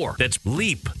 42424. That's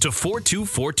LEAP to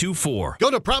 42424.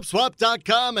 Go to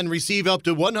PropSwap.com and receive up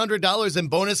to $100 in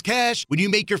bonus cash when you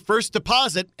make your first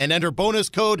deposit and enter bonus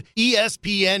code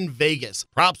ESPN Vegas.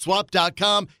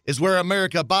 PropSwap.com is where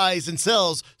America buys and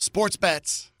sells sports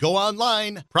bets. Go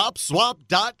online,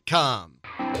 PropSwap.com.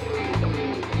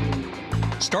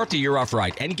 Start the year off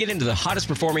right and get into the hottest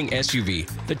performing SUV,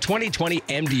 the 2020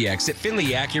 MDX at Findlay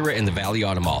Acura in the Valley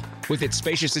Auto Mall. With its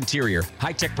spacious interior,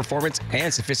 high-tech performance,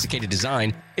 and sophisticated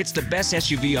design, it's the best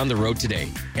SUV on the road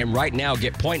today. And right now,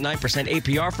 get 0.9%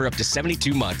 APR for up to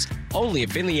 72 months, only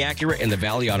at Findlay Acura in the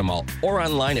Valley Auto Mall or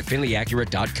online at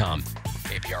FindlayAcura.com.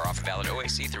 APR offer valid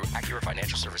OAC through Acura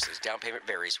Financial Services. Down payment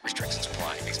varies. Restrictions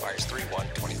apply. Expires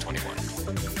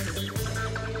 3/1/2021.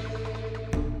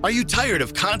 Are you tired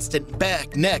of constant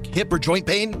back, neck, hip, or joint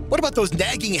pain? What about those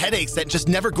nagging headaches that just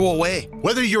never go away?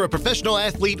 Whether you're a professional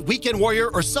athlete, weekend warrior,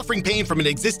 or suffering pain from an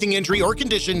existing injury or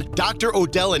condition, Dr.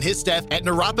 Odell and his staff at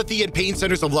Neuropathy and Pain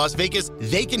Centers of Las Vegas,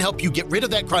 they can help you get rid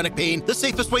of that chronic pain the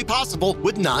safest way possible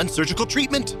with non-surgical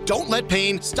treatment. Don't let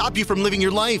pain stop you from living your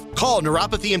life. Call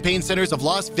Neuropathy and Pain Centers of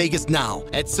Las Vegas now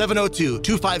at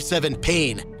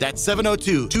 702-257-PAIN. That's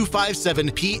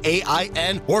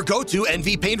 702-257-PAIN, or go to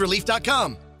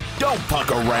nvpainrelief.com. Don't puck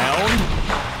around.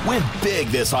 Win big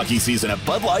this hockey season at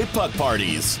Bud Light Puck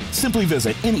Parties. Simply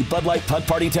visit any Bud Light Puck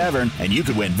Party tavern and you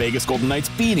could win Vegas Golden Knights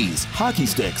beanies, hockey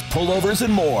sticks, pullovers,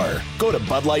 and more. Go to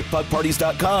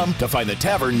BudLightPuckParties.com to find the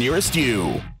tavern nearest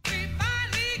you.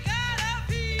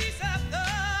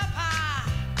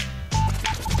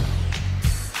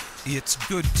 It's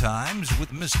Good Times with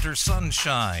Mr.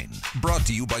 Sunshine. Brought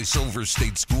to you by Silver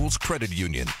State Schools Credit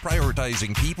Union,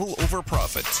 prioritizing people over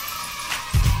profits.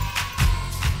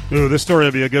 Ooh, this story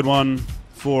will be a good one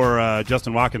for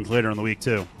Justin Watkins later in the week,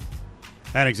 too.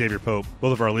 And Xavier Pope,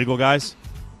 both of our legal guys.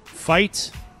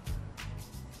 Fight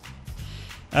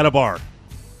at a bar.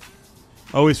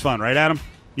 Always fun, right, Adam?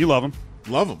 You love them.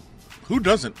 Love them. Who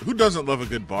doesn't? Who doesn't love a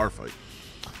good bar fight?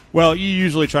 Well, you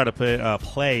usually try to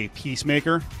play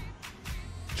peacemaker.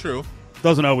 True.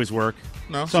 Doesn't always work.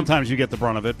 No. Sometimes you get the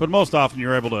brunt of it, but most often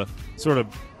you're able to sort of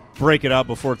break it up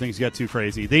before things get too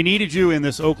crazy. They needed you in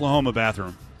this Oklahoma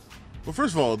bathroom. Well,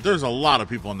 first of all, there's a lot of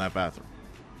people in that bathroom.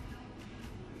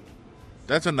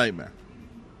 That's a nightmare.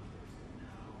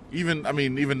 Even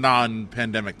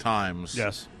non-pandemic times.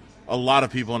 Yes. a lot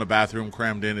of people in a bathroom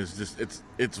crammed in is just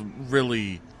it's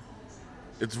really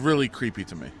creepy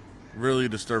to me. Really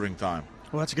disturbing time.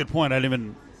 Well, that's a good point. I didn't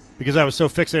even, because I was so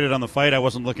fixated on the fight, I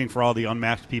wasn't looking for all the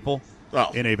unmasked people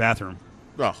in a bathroom.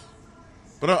 Oh,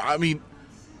 but I mean,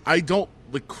 I don't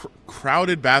like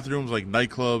crowded bathrooms like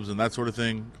nightclubs and that sort of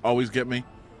thing always get me.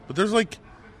 But there's like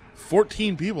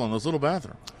 14 people in those little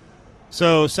bathrooms.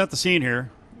 So set the scene here.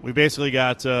 We basically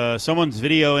got someone's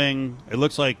videoing. It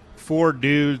looks like 4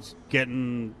 dudes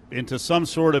getting into some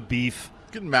sort of beef.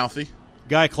 Getting mouthy.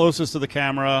 Guy closest to the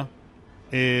camera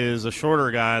is a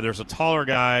shorter guy. There's a taller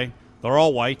guy. They're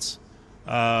all whites.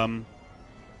 Taller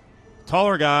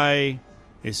guy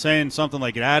is saying something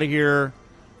like, get out of here.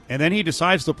 And then he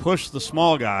decides to push the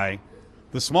small guy.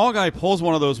 The small guy pulls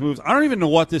one of those moves. I don't even know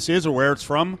what this is or where it's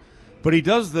from, but he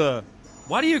does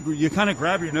why do you kind of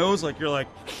grab your nose like you're like,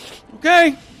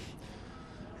 okay.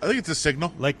 I think it's a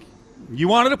signal. Like, you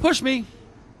wanted to push me.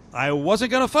 I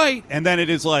wasn't going to fight. And then it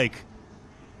is like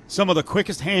some of the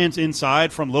quickest hands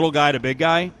inside from little guy to big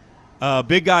guy.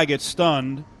 Big guy gets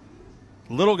stunned.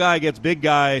 Little guy gets big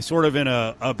guy sort of in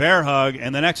a bear hug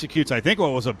and then executes, I think,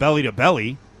 what was a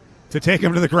belly-to-belly to take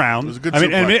him to the ground. It was a good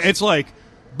and it's like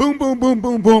boom, boom, boom,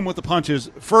 boom, boom with the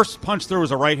punches. First punch through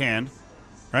was a right hand,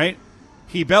 right?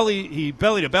 He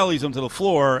belly-to-bellies him to the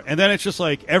floor, and then it's just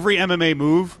like every MMA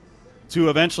move to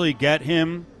eventually get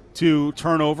him to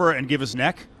turn over and give his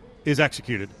neck is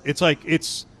executed. It's like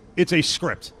it's a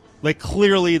script. Like,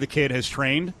 clearly the kid has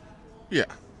trained. Yeah.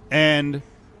 And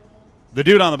the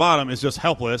dude on the bottom is just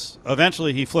helpless.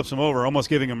 Eventually he flips him over, almost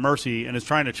giving him mercy, and is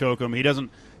trying to choke him. He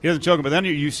doesn't choke him, but then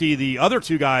you see the other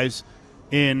 2 guys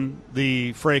in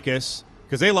the fracas,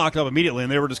 because they locked up immediately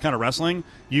and they were just kind of wrestling.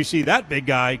 You see that big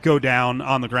guy go down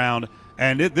on the ground,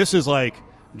 and this is like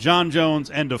John Jones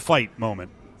end of fight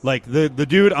moment. Like, the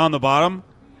dude on the bottom,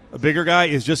 a bigger guy,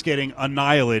 is just getting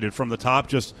annihilated from the top,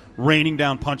 just raining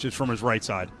down punches from his right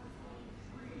side.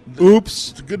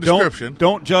 Oops. It's a good description.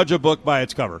 Don't judge a book by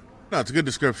its cover. No, it's a good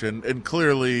description. And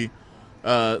clearly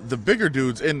the bigger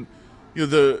dudes, and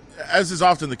as is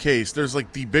often the case, there's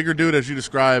like the bigger dude, as you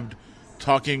described,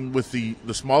 talking with the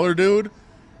smaller dude,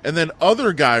 and then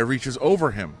other guy reaches over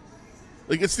him.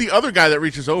 Like, it's the other guy that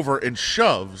reaches over and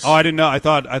shoves. Oh, I didn't know. I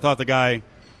thought the guy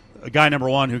number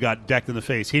 1 who got decked in the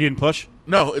face, he didn't push?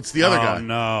 No, it's the other guy. Oh,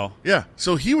 no. Yeah,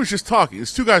 so he was just talking.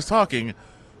 It's 2 guys talking.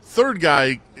 Third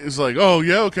guy is like, oh,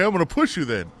 yeah, okay, I'm going to push you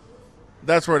then.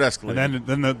 That's where it escalated. And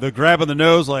then the grab on the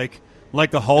nose, like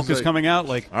the Hulk is coming out.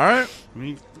 Like, all right. I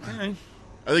mean, okay.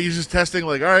 I think he's just testing,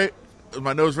 like, all right, is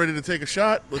my nose ready to take a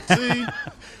shot? Let's see.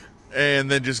 And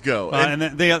then just go. And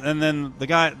then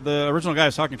the original guy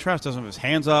who's talking trash doesn't have his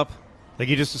hands up. Like,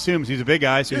 he just assumes he's a big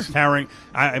guy, so he's towering.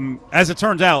 As it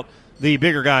turns out, the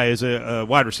bigger guy is a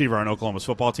wide receiver on Oklahoma's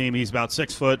football team. He's about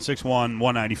 6 foot, 6'1",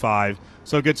 195.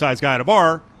 So a good-sized guy at a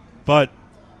bar. But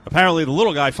apparently the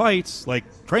little guy fights, like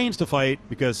trains to fight,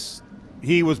 because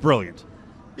he was brilliant.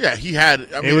 Yeah, he had.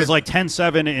 It was like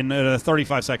 10-7 in a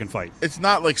 35-second fight. It's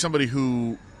not like somebody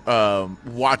who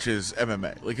watches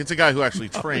MMA. Like, it's a guy who actually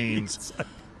trains.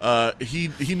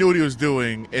 He knew what he was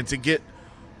doing, and to get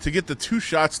the 2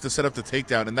 shots to set up the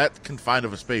takedown in that confined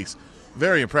of a space,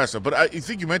 very impressive. But I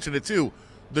think you mentioned it too,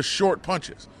 the short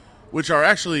punches, which are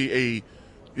actually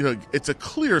it's a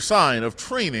clear sign of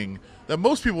training. That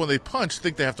most people, when they punch,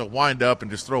 think they have to wind up and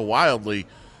just throw wildly.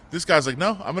 This guy's like,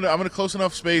 no, I'm gonna close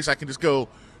enough space. I can just go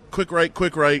quick right,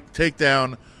 take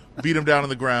down, beat him down on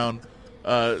the ground,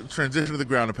 transition to the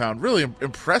ground and pound. Really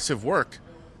impressive work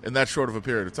in that short of a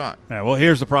period of time. Yeah, well,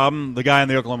 here's the problem. The guy on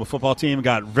the Oklahoma football team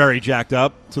got very jacked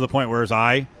up to the point where his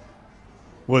eye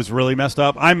was really messed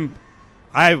up. I'm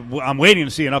waiting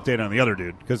to see an update on the other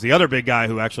dude, because the other big guy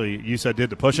who actually you said did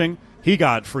the pushing, he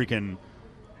got freaking.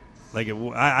 Like,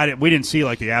 we didn't see,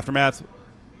 like, the aftermath.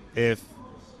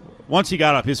 Once he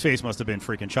got up, his face must have been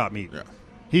freaking chopped meat. Yeah.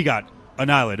 He got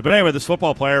annihilated. But anyway, this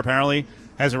football player apparently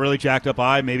has a really jacked up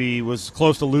eye. Maybe he was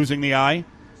close to losing the eye.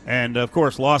 And, of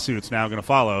course, lawsuits now going to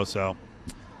follow. So,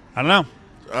 I don't know.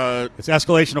 It's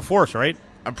escalation of force, right?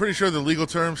 I'm pretty sure the legal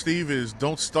term, Steve, is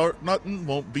don't start nothing,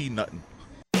 won't be nothing.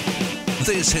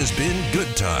 This has been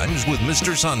Good Times with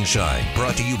Mr. Sunshine,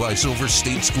 brought to you by Silver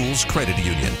State Schools Credit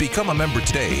Union. Become a member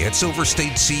today at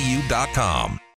silverstatecu.com.